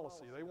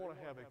policy. They want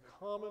to have a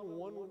common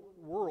one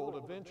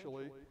world,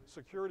 eventually,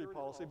 security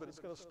policy, but it's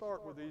going to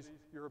start with these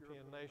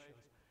European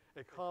nations.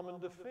 A common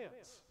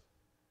defense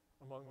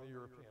among the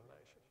European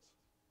nations.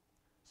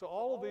 So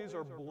all of these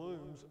are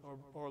blooms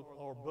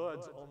or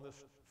buds on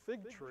this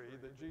fig tree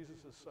that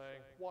Jesus is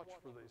saying, watch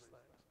for these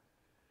things.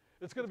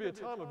 It's going to be a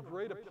time of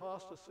great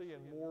apostasy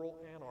and moral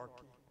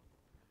anarchy.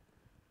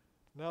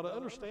 Now, to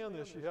understand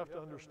this, you have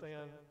to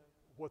understand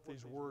what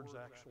these words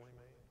actually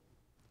mean.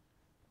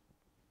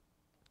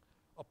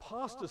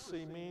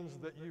 Apostasy means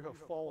that you have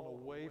fallen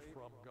away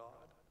from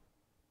God.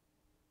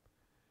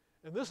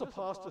 And this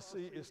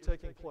apostasy is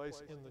taking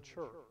place in the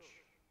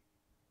church.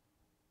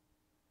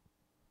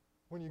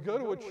 When you go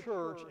to a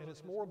church and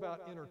it's more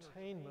about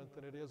entertainment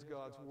than it is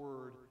God's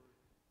Word,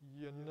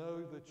 you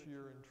know that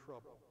you're in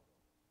trouble.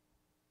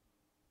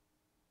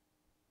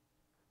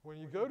 When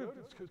you go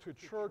to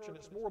church and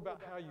it's more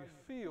about how you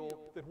feel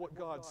than what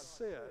God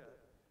said,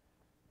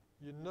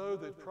 you know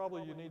that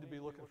probably you need to be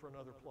looking for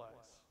another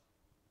place.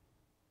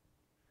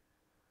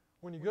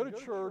 When you go to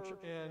church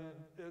and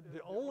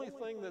the only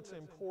thing that's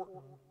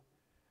important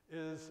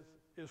is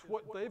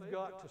what they've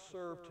got to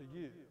serve to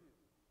you,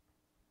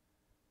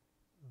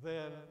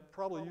 then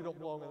probably you don't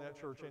belong in that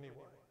church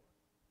anyway.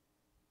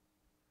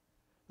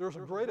 There's a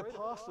great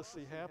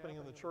apostasy happening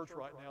in the church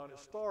right now, and it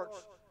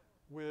starts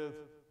with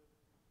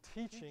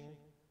teaching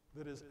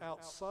that is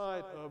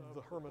outside of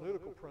the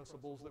hermeneutical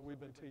principles that we've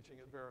been teaching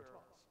at Veritas.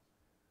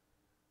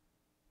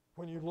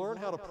 When you learn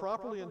how to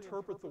properly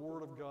interpret the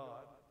Word of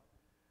God,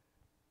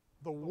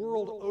 the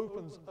world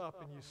opens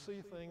up and you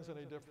see things in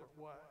a different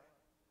way.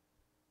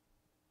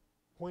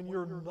 When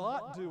you're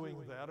not doing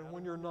that, and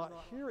when you're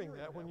not hearing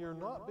that, when you're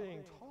not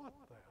being taught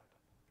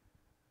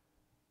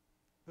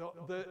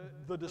that,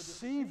 the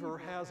deceiver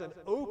has an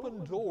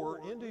open door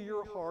into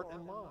your heart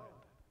and mind.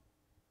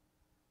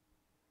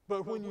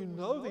 But when you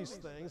know these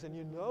things, and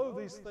you know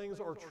these things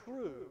are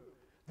true,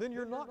 then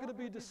you're not going to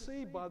be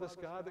deceived by this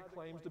guy that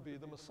claims to be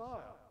the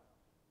Messiah,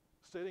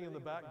 sitting in the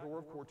back door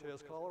of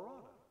Cortez,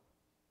 Colorado.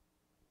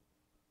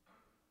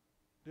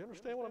 Do you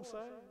understand what I'm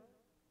saying?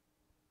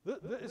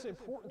 It's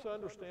important to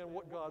understand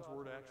what God's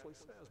Word actually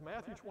says.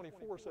 Matthew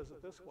 24 says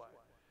it this way.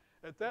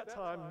 At that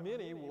time,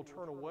 many will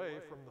turn away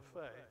from the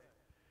faith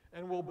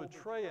and will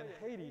betray and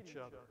hate each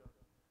other.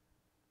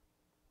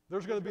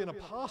 There's going to be an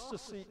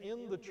apostasy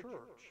in the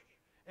church.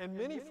 And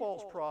many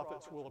false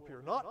prophets will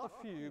appear. Not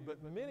a few,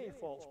 but many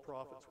false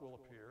prophets will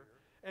appear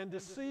and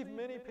deceive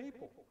many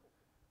people.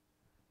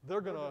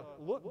 They're going to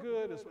look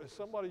good, as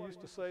somebody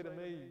used to say to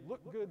me,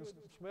 look good and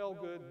smell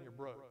good and you're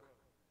broke.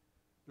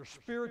 They're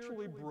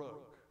spiritually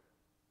broke.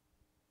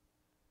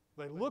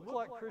 They look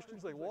like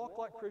Christians, they walk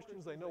like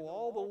Christians, they know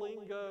all the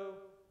lingo,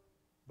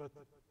 but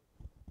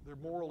they're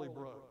morally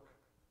broke.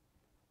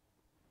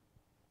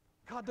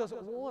 God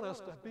doesn't want us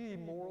to be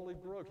morally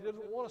broke. He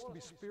doesn't want us to be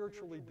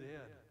spiritually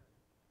dead.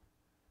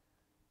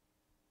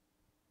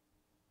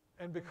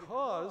 And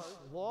because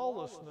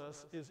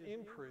lawlessness is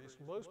increased,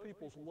 most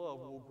people's love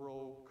will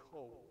grow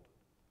cold.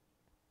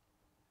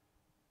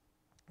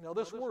 Now,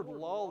 this word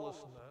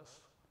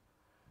lawlessness,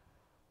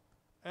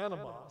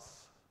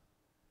 animos,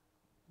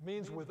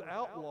 means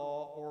without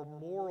law or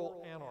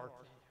moral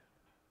anarchy.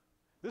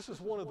 This is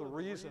one of the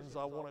reasons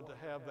I wanted to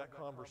have that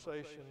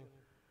conversation.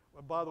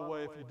 By the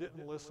way, if you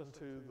didn't listen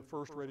to the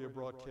first radio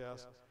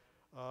broadcast,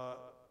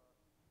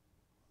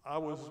 I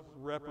was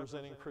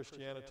representing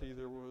Christianity.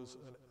 There was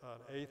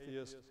an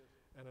atheist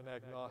and an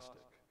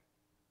agnostic.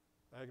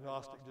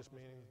 Agnostic just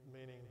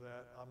meaning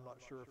that I'm not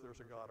sure if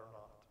there's a God or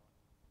not.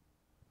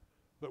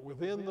 But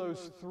within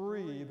those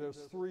three,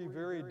 there's three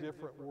very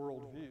different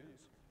worldviews.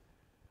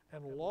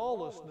 And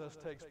lawlessness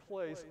takes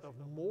place of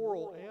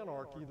moral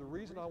anarchy. The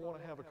reason I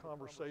want to have a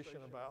conversation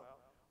about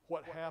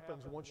what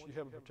happens once you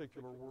have a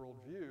particular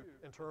worldview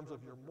in terms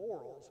of your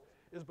morals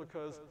is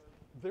because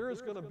there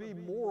is going to be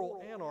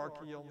moral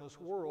anarchy on this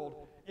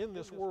world, in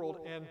this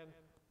world, and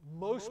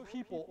most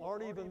people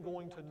aren't even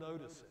going to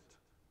notice it.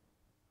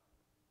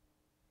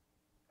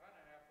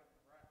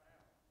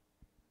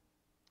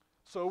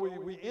 So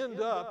we end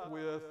up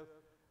with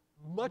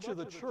much of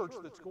the church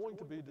that's going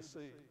to be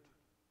deceived.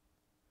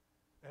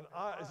 And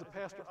I, as a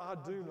pastor, I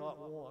do not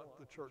want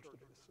the church to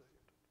be deceived.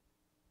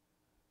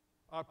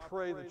 I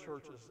pray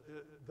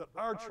that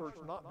our church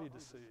not be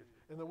deceived,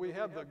 and that we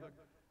have the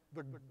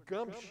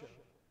gumption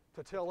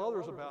to tell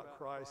others about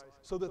Christ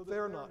so that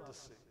they're not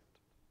deceived.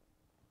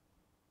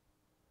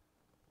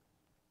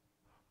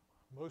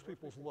 Most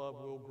people's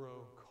love will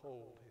grow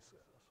cold, he says.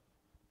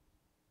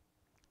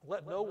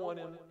 Let no one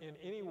in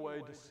any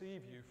way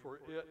deceive you, for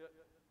it,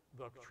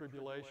 the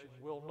tribulation,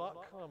 will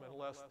not come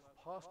unless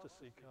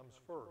apostasy comes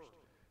first.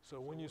 So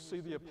when you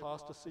see the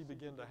apostasy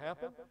begin to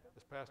happen,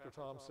 as Pastor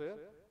Tom said,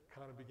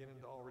 kind of beginning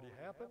to already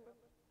happen,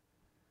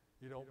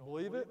 you don't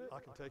believe it, I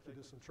can take you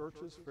to some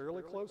churches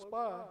fairly close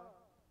by.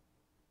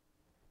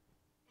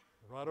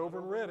 Right over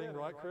in Redding,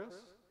 right, Chris?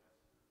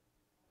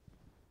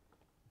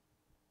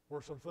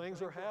 Where some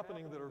things are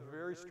happening that are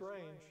very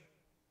strange.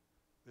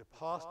 The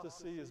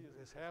apostasy is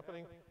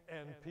happening,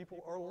 and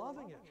people are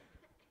loving it.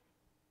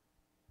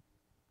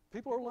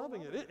 People are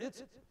loving it.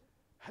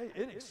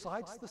 It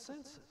excites the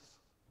senses.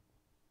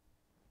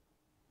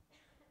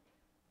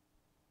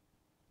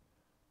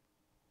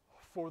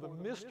 For the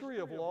mystery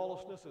of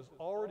lawlessness is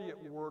already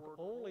at work.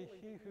 Only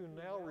he who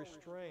now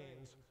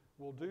restrains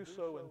will do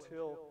so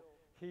until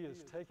he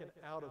is taken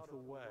out of the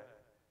way.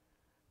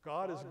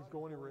 God is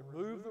going to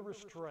remove the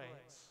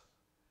restraints.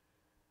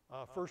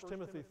 1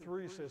 Timothy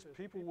 3 says,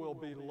 people will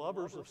be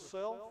lovers of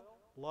self,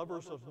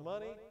 lovers of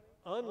money,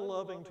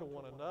 unloving to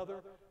one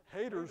another,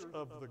 haters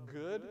of the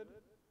good,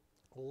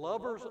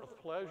 lovers of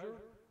pleasure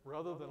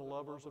rather than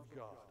lovers of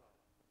God.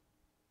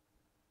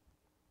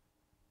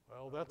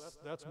 Well,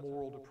 that's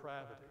moral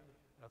depravity.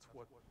 That's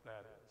what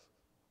that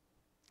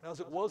is. As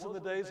it was in the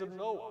days of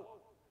Noah.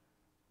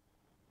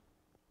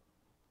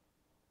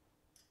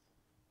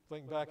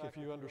 Think back if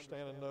you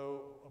understand and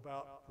know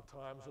about the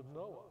times of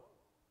Noah.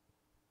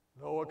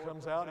 Noah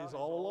comes out, he's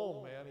all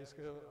alone, man.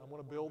 I'm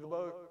going to build the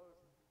boat.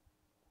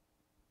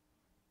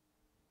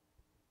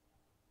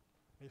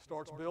 He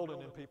starts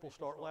building and people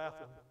start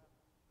laughing.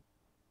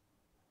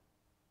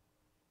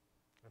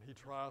 And he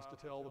tries to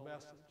tell the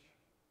message.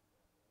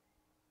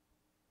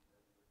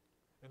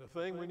 And the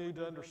thing we need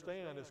to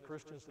understand as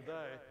Christians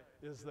today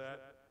is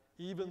that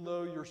even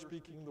though you're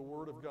speaking the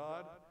Word of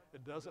God,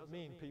 it doesn't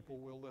mean people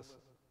will listen.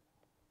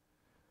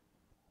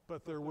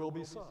 But there will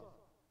be some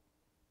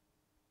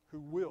who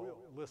will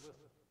listen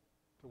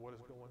to what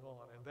is going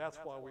on. And that's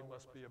why we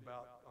must be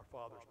about our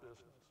Father's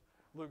business.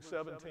 Luke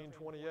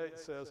 17:28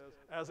 says,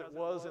 as it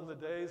was in the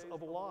days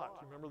of Lot.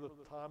 You remember the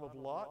time of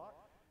Lot?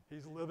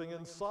 He's living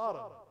in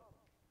Sodom.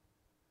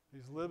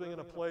 He's living in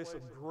a place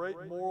of great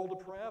moral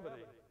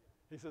depravity.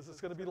 He says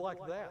it's going to be like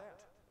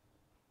that.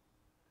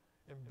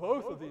 In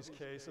both of these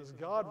cases,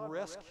 God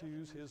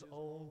rescues his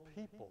own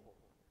people.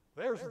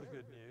 There's the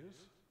good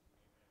news.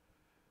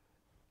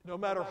 No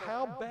matter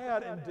how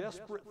bad and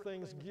desperate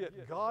things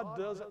get, God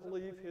doesn't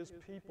leave his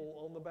people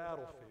on the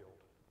battlefield.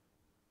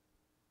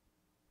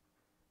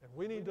 And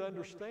we need to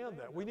understand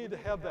that. We need to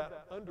have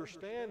that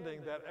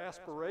understanding, that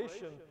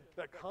aspiration,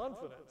 that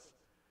confidence.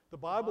 The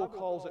Bible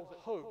calls it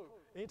hope.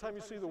 Anytime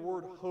you see the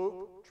word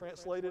hope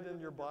translated in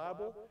your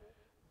Bible,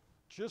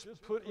 just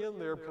put in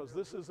there, because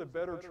this is a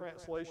better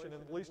translation,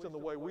 at least in the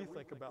way we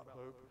think about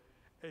hope,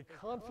 a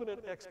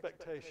confident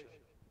expectation.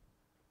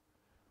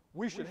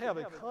 We should have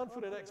a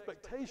confident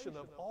expectation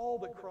of all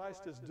that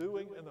Christ is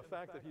doing and the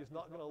fact that he's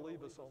not going to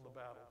leave us on the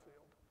battlefield.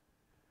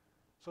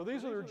 So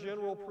these are the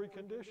general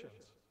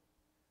preconditions.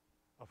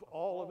 Of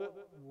all of it,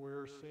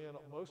 we're seeing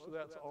most of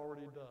that's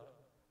already done.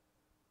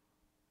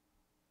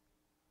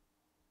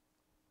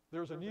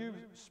 There's a new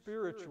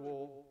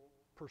spiritual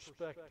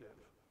perspective,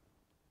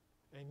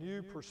 a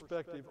new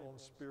perspective on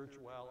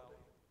spirituality.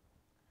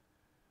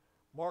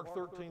 Mark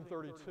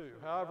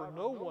 13:32. However,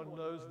 no one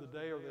knows the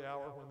day or the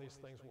hour when these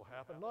things will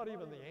happen, not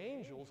even the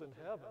angels in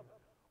heaven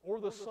or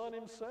the Son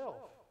himself.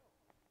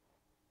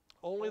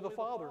 Only the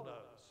Father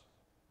knows.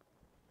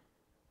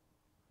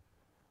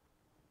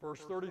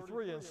 Verse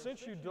 33, and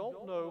since you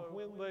don't know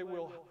when they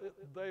will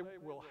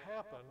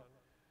happen,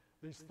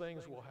 these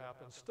things will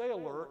happen, stay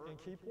alert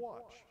and keep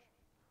watch.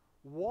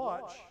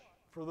 Watch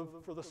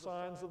for the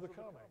signs of the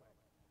coming.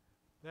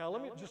 Now,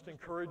 let me just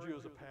encourage you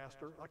as a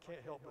pastor. I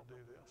can't help but do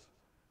this.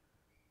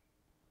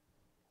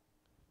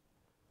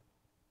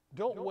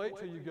 Don't wait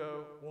till you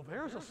go, well,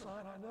 there's a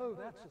sign. I know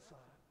that's a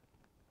sign.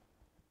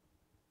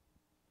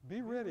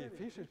 Be ready. If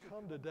he should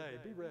come today,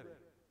 be ready.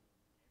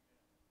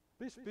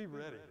 Be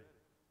ready.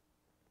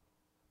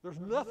 There's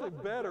nothing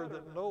better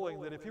than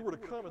knowing that if he were to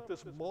come at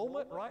this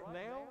moment right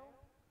now,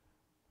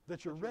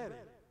 that you're ready.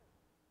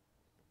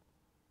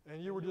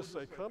 And you would just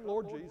say, come,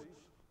 Lord Jesus.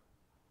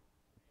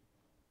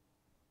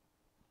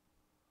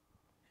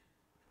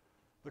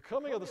 The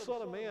coming of the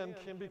Son of Man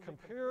can be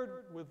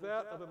compared with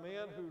that of a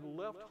man who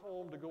left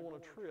home to go on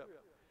a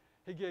trip.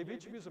 He gave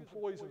each of his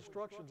employees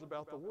instructions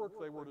about the work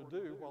they were to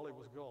do while he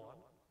was gone.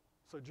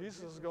 So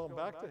Jesus has gone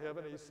back to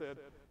heaven and he said,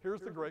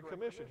 here's the Great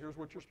Commission. Here's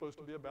what you're supposed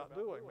to be about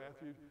doing.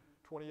 Matthew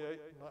 28,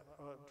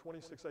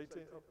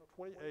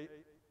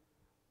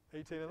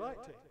 18 and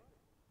 19.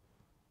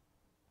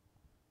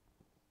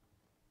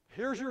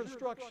 Here's your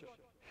instruction.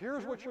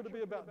 Here's what you're to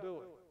be about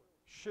doing.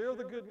 Share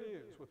the good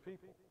news with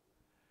people.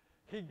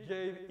 He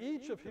gave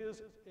each of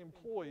his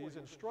employees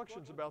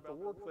instructions about the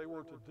work they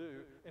were to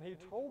do, and he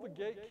told the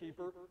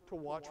gatekeeper to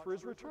watch for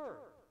his return.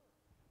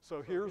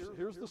 So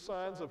here's the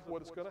signs of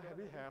what is going to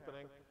be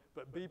happening,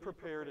 but be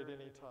prepared at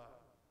any time.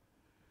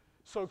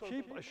 So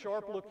keep a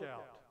sharp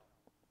lookout.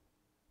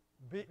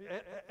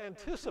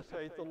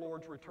 Anticipate the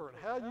Lord's return.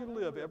 How you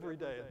live every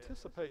day,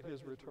 anticipate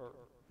his return,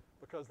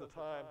 because the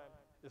time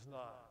is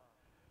nigh.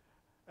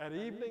 At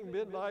evening,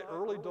 midnight,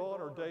 early dawn,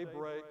 or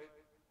daybreak,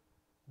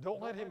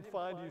 don't let him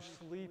find you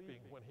sleeping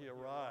when he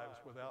arrives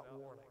without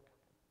warning.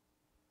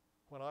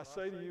 When I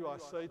say to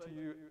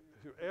you,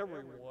 to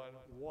everyone,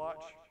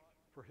 watch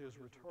for his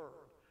return.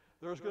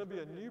 There's going to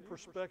be a new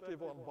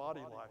perspective on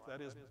body life.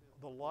 That is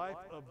the life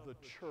of the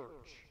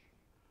church.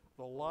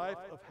 The life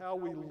of how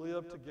we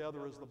live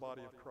together as the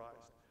body of Christ.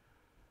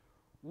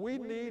 We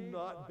need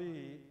not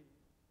be,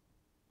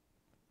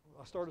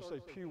 I started to say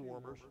pew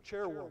warmers,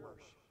 chair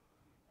warmers.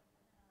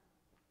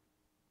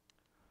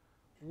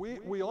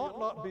 We ought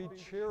not be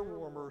chair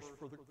warmers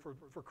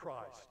for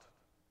Christ.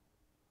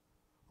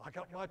 I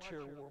got my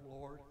chair warm,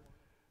 Lord.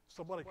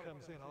 Somebody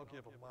comes in, I'll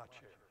give them my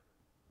chair.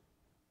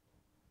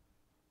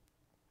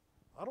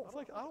 I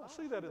don't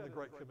see that in the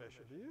Great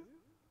Commission, do you?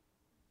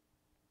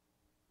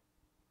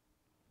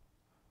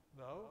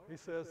 No, he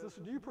says this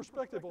new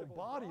perspective on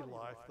body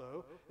life,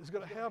 though, is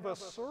going to have us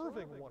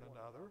serving one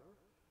another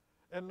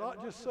and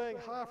not just saying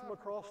hi from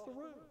across the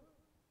room.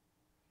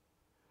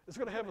 It's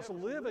going to have us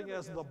living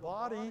as the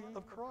body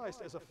of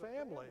Christ, as a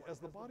family, as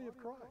the body of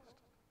Christ.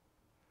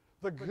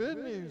 The good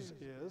news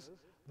is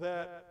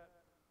that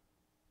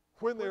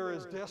when there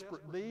is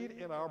desperate need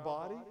in our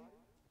body,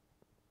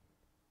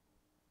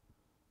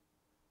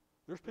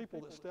 there's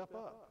people that step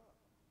up.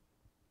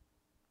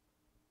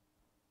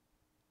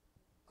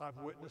 I've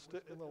witnessed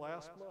it in the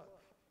last month.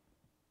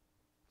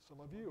 Some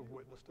of you have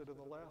witnessed it in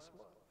the last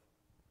month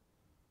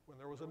when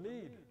there was a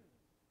need.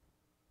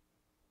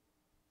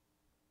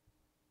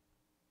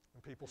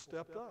 And people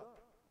stepped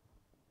up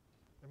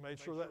and made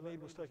sure that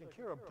need was taken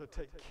care of, to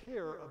take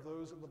care of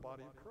those in the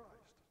body of Christ.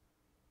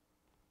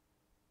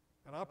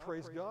 And I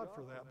praise God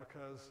for that,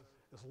 because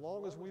as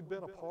long as we've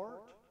been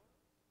apart,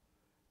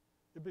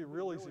 it'd be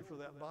real easy for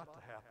that not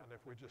to happen if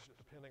we're just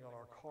depending on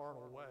our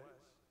carnal ways.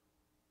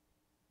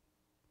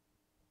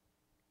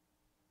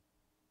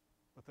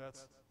 But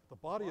the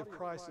body of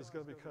Christ is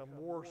going to become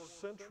more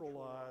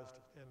centralized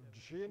and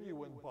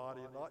genuine body,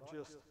 and not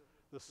just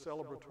the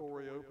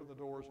celebratory, open the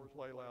doors and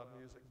play loud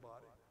music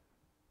body.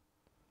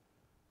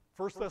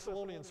 1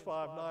 Thessalonians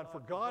 5:9, for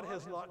God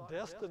has not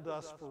destined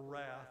us for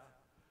wrath,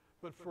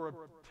 but for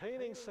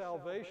obtaining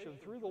salvation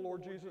through the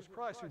Lord Jesus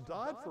Christ, who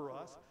died for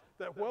us,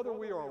 that whether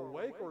we are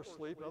awake or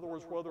asleep, in other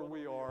words, whether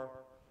we are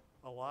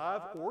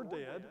alive or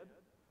dead,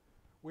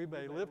 we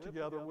may live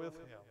together with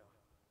him.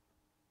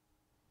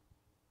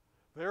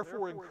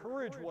 Therefore,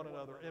 encourage one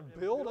another and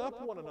build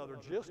up one another,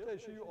 just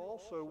as you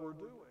also were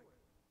doing.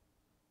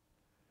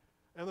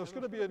 And there's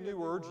going to be a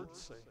new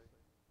urgency.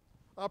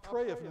 I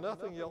pray if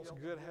nothing else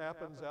good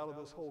happens out of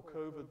this whole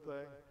COVID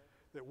thing,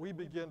 that we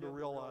begin to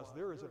realize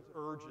there is an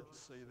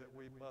urgency that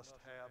we must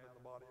have in the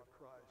body of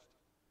Christ.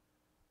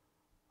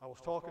 I was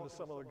talking to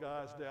some of the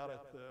guys down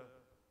at the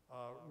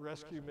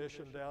rescue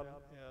mission down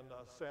in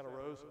Santa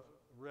Rosa,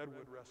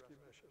 Redwood Rescue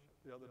Mission,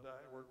 the other day.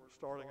 We're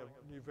starting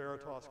a new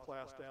Veritas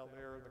class down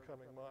there in the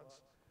coming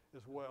months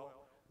as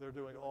well. They're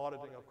doing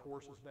auditing of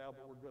courses now,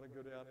 but we're going to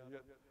go down and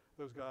get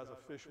those guys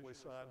officially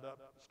signed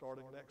up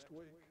starting next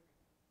week.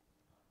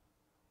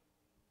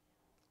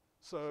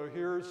 So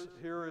here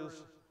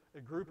is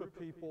a group of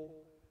people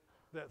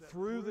that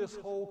through this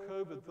whole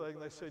COVID thing,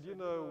 they said, you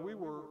know, we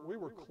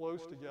were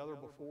close together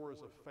before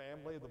as a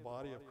family, the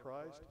body of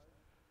Christ.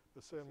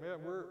 They said, man,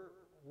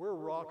 we're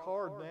rock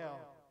hard now.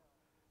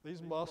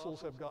 These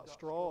muscles have got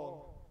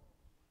strong.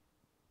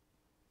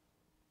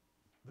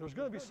 There's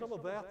going to be some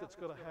of that that's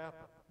going to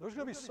happen. There's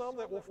going to be some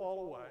that will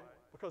fall away,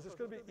 because it's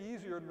going to be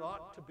easier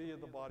not to be in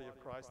the body of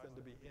Christ than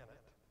to be in it.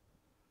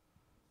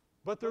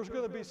 But there's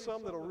going to be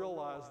some that will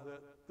realize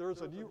that there's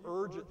a new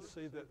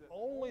urgency that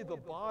only the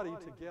body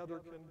together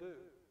can do.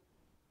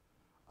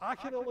 I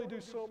can only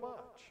do so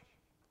much.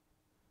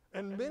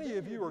 And many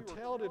of you are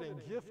talented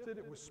and gifted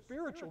with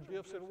spiritual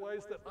gifts in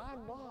ways that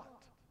I'm not.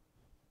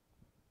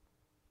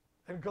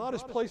 And God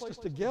has placed us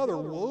together,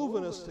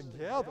 woven us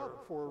together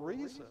for a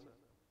reason.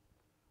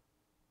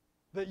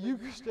 That you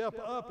step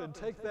up and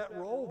take that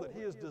role that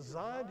he has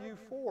designed you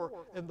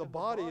for. And the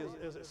body,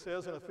 as it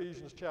says in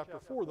Ephesians chapter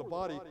 4, the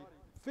body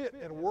fit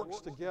and works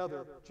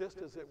together just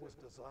as it was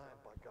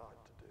designed by God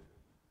to do.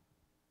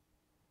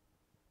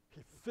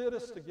 He fit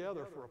us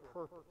together for a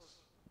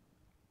purpose.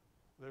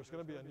 There's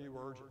going to be a new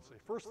urgency.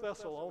 1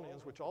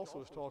 Thessalonians, which also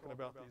is talking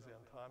about these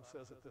end times,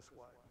 says it this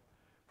way.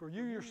 For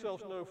you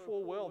yourselves know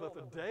full well that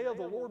the day of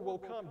the Lord will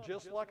come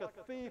just like a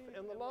thief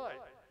in the night.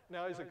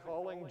 Now, is he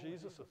calling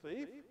Jesus a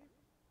thief?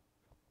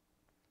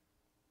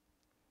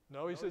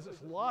 No, he says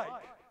it's like.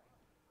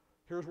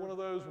 Here's one of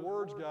those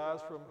words, guys,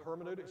 from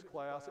hermeneutics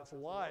class. It's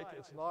like,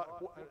 it's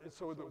not.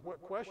 So the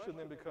question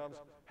then becomes,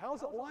 how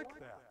is it like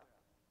that?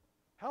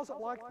 How's it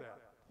like that?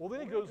 Well,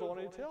 then he goes on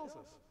and he tells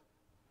us.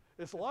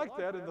 It's like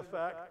that in the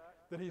fact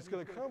that he's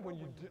going to come when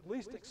you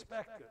least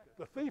expect it.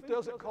 The thief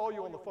doesn't call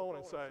you on the phone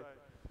and say,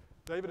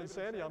 David and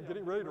Sandy, I'm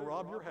getting ready to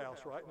rob your house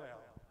right now.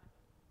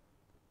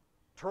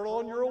 Turn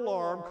on your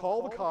alarm,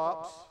 call the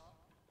cops.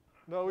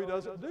 No, he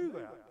doesn't do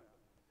that.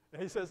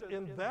 And he says,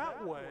 in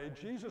that way,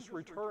 Jesus'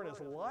 return is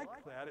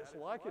like that. It's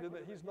like it in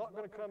that he's not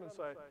going to come and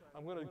say,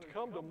 I'm going to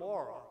come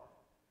tomorrow.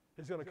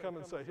 He's going to come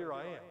and say, here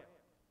I am.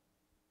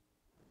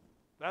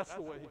 That's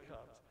the way he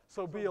comes.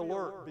 So be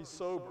alert, be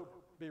sober,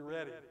 be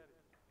ready.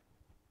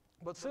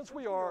 But since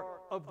we are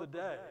of the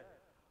day,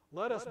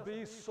 let us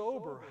be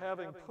sober,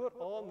 having put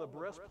on the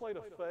breastplate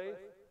of faith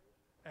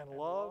and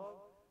love,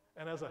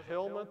 and as a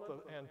helmet, the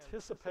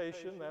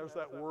anticipation, there's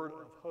that word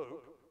of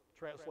hope,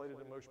 translated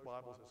in most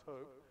Bibles as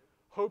hope,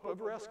 hope of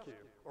rescue,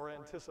 or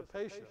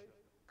anticipation,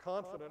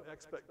 confident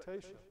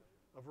expectation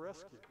of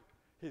rescue.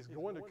 He's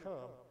going to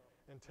come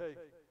and take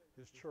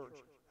his church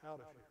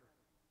out of here.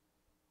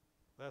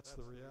 That's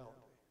the reality.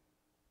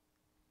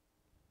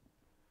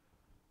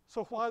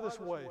 So why this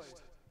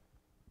waste?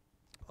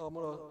 I'm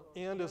going to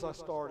end as I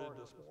started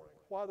this morning.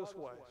 Why this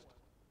waste?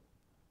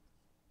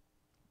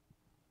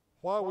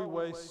 Why we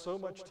waste so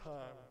much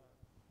time?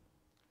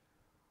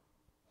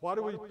 Why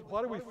do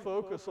we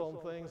focus on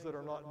things that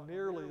are not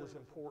nearly as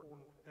important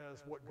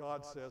as what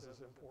God says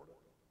is important?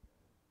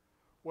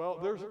 Well,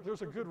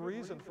 there's a good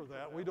reason for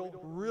that. We don't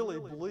really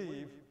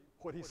believe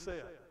what he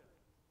said.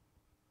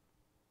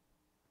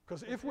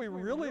 Because if we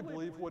really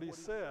believe what he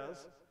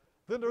says,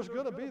 then there's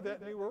going to be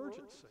that new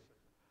urgency.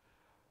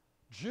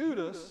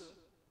 Judas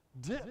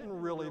didn't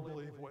really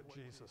believe what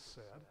Jesus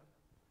said,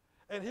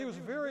 and he was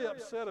very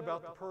upset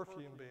about the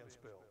perfume being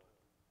spilled.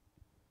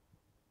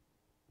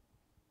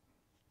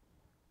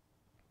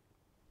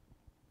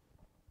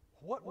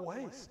 What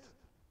waste?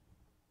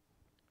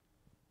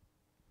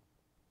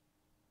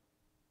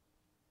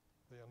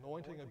 The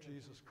anointing of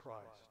Jesus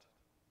Christ.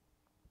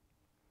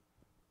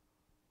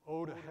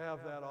 Oh, to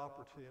have that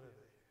opportunity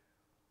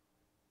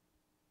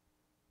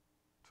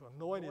to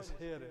anoint his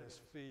head and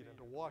his feet and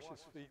to wash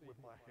his feet with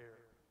my hair.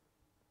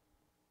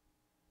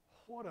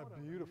 What a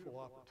beautiful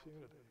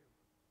opportunity.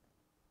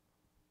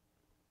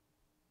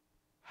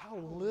 How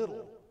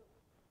little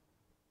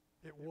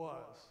it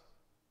was,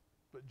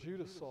 but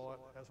Judas saw it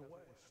as a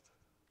waste.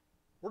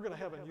 We're going to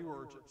have a new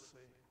urgency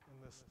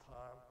in this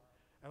time.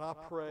 And I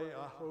pray,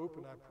 I hope,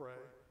 and I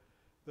pray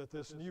that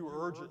this new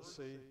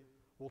urgency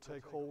will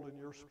take hold in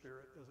your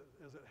spirit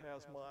as it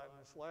has mine.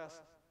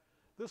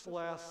 This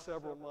last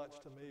several months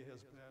to me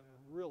has been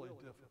really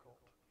difficult.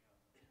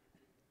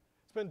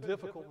 It's been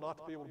difficult not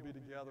to be able to be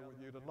together with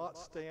you, to not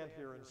stand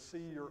here and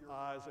see your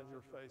eyes and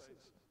your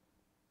faces.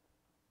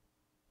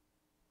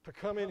 To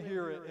come in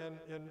here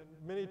and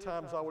many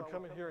times I would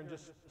come in here and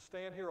just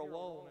stand here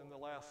alone in the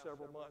last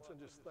several months and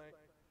just think,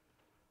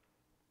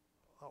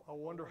 I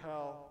wonder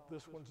how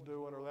this one's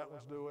doing or that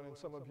one's doing, and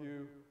some of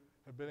you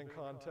have been in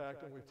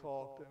contact and we've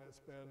talked, and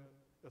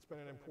it's been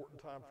an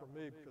important time for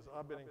me because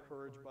I've been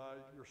encouraged by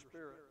your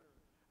spirit.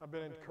 I've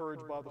been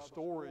encouraged by the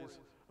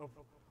stories of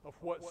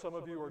what some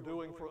of you are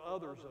doing for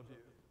others of you.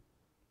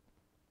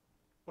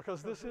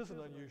 Because this is an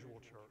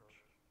unusual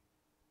church.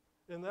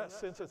 In that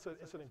sense, it's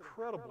an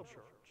incredible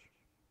church.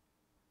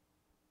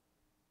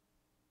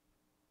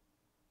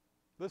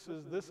 This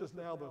is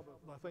now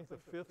I think the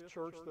 5th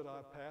church that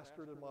I've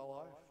pastored in my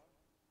life.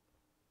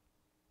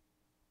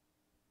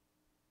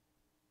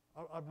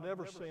 I've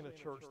never seen a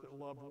church that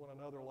loved one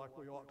another like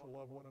we ought to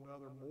love one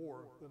another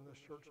more than this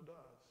church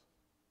does.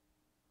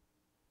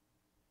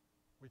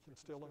 We can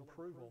still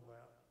improve on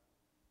that.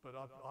 But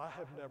I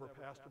have never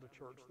pastored a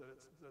church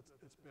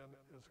that's been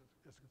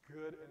as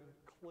good and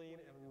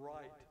clean and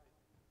right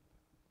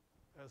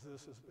as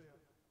this has been.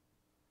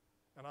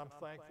 And I'm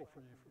thankful for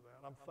you for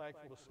that. I'm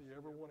thankful to see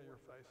every one of your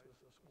faces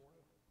this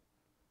morning.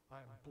 I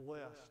am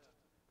blessed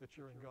that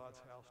you're in God's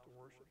house to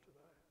worship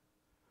today.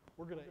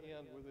 We're going to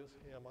end with this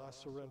hymn, I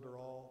Surrender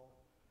All.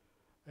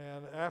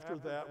 And after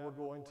that, we're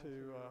going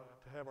to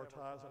have our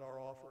tithes and our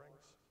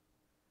offerings.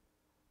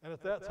 And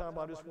at that time,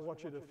 I just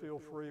want you to feel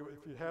free.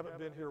 If you haven't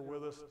been here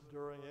with us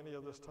during any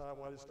of this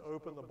time, I just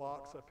open the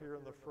box up here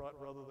in the front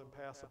rather than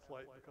pass a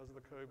plate because of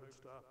the COVID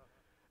stuff.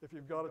 If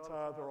you've got a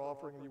tithe or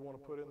offering that you want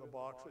to put in the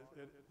box,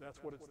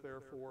 that's what it's there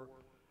for.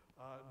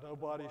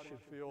 Nobody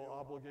should feel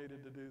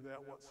obligated to do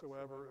that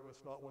whatsoever.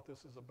 It's not what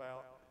this is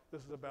about.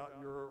 This is about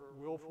your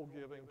willful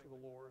giving to the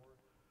Lord.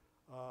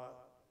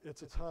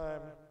 It's a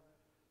time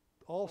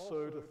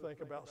also to think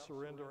about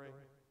surrendering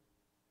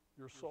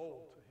your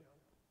soul to Him,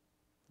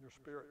 your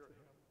spirit to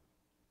Him,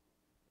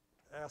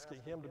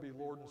 asking Him to be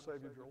Lord and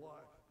Savior of your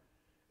life.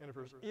 And if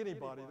there's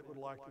anybody that would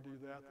like to do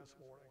that this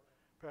morning,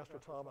 Pastor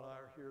Tom and I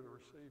are here to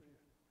receive you.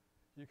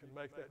 You can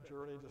make that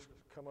journey, just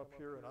come up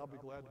here and I'll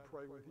be glad to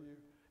pray with you.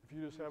 If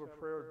you just have a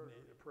prayer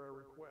need, a prayer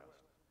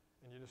request,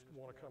 and you just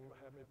want to come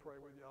have me pray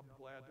with you, I'll be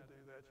glad to do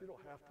that. You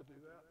don't have to do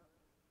that.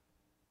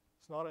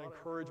 It's not an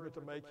encouragement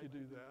to make you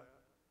do that,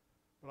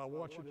 but I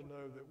want you to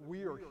know that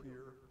we are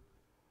here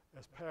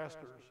as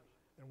pastors,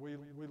 and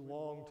we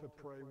long to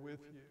pray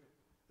with you,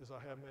 as I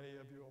have many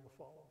of you on the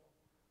phone.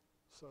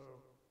 So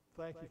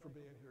thank you for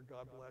being here.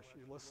 God bless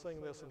you. Let's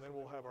sing this, and then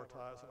we'll have our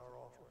tithes and our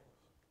offering.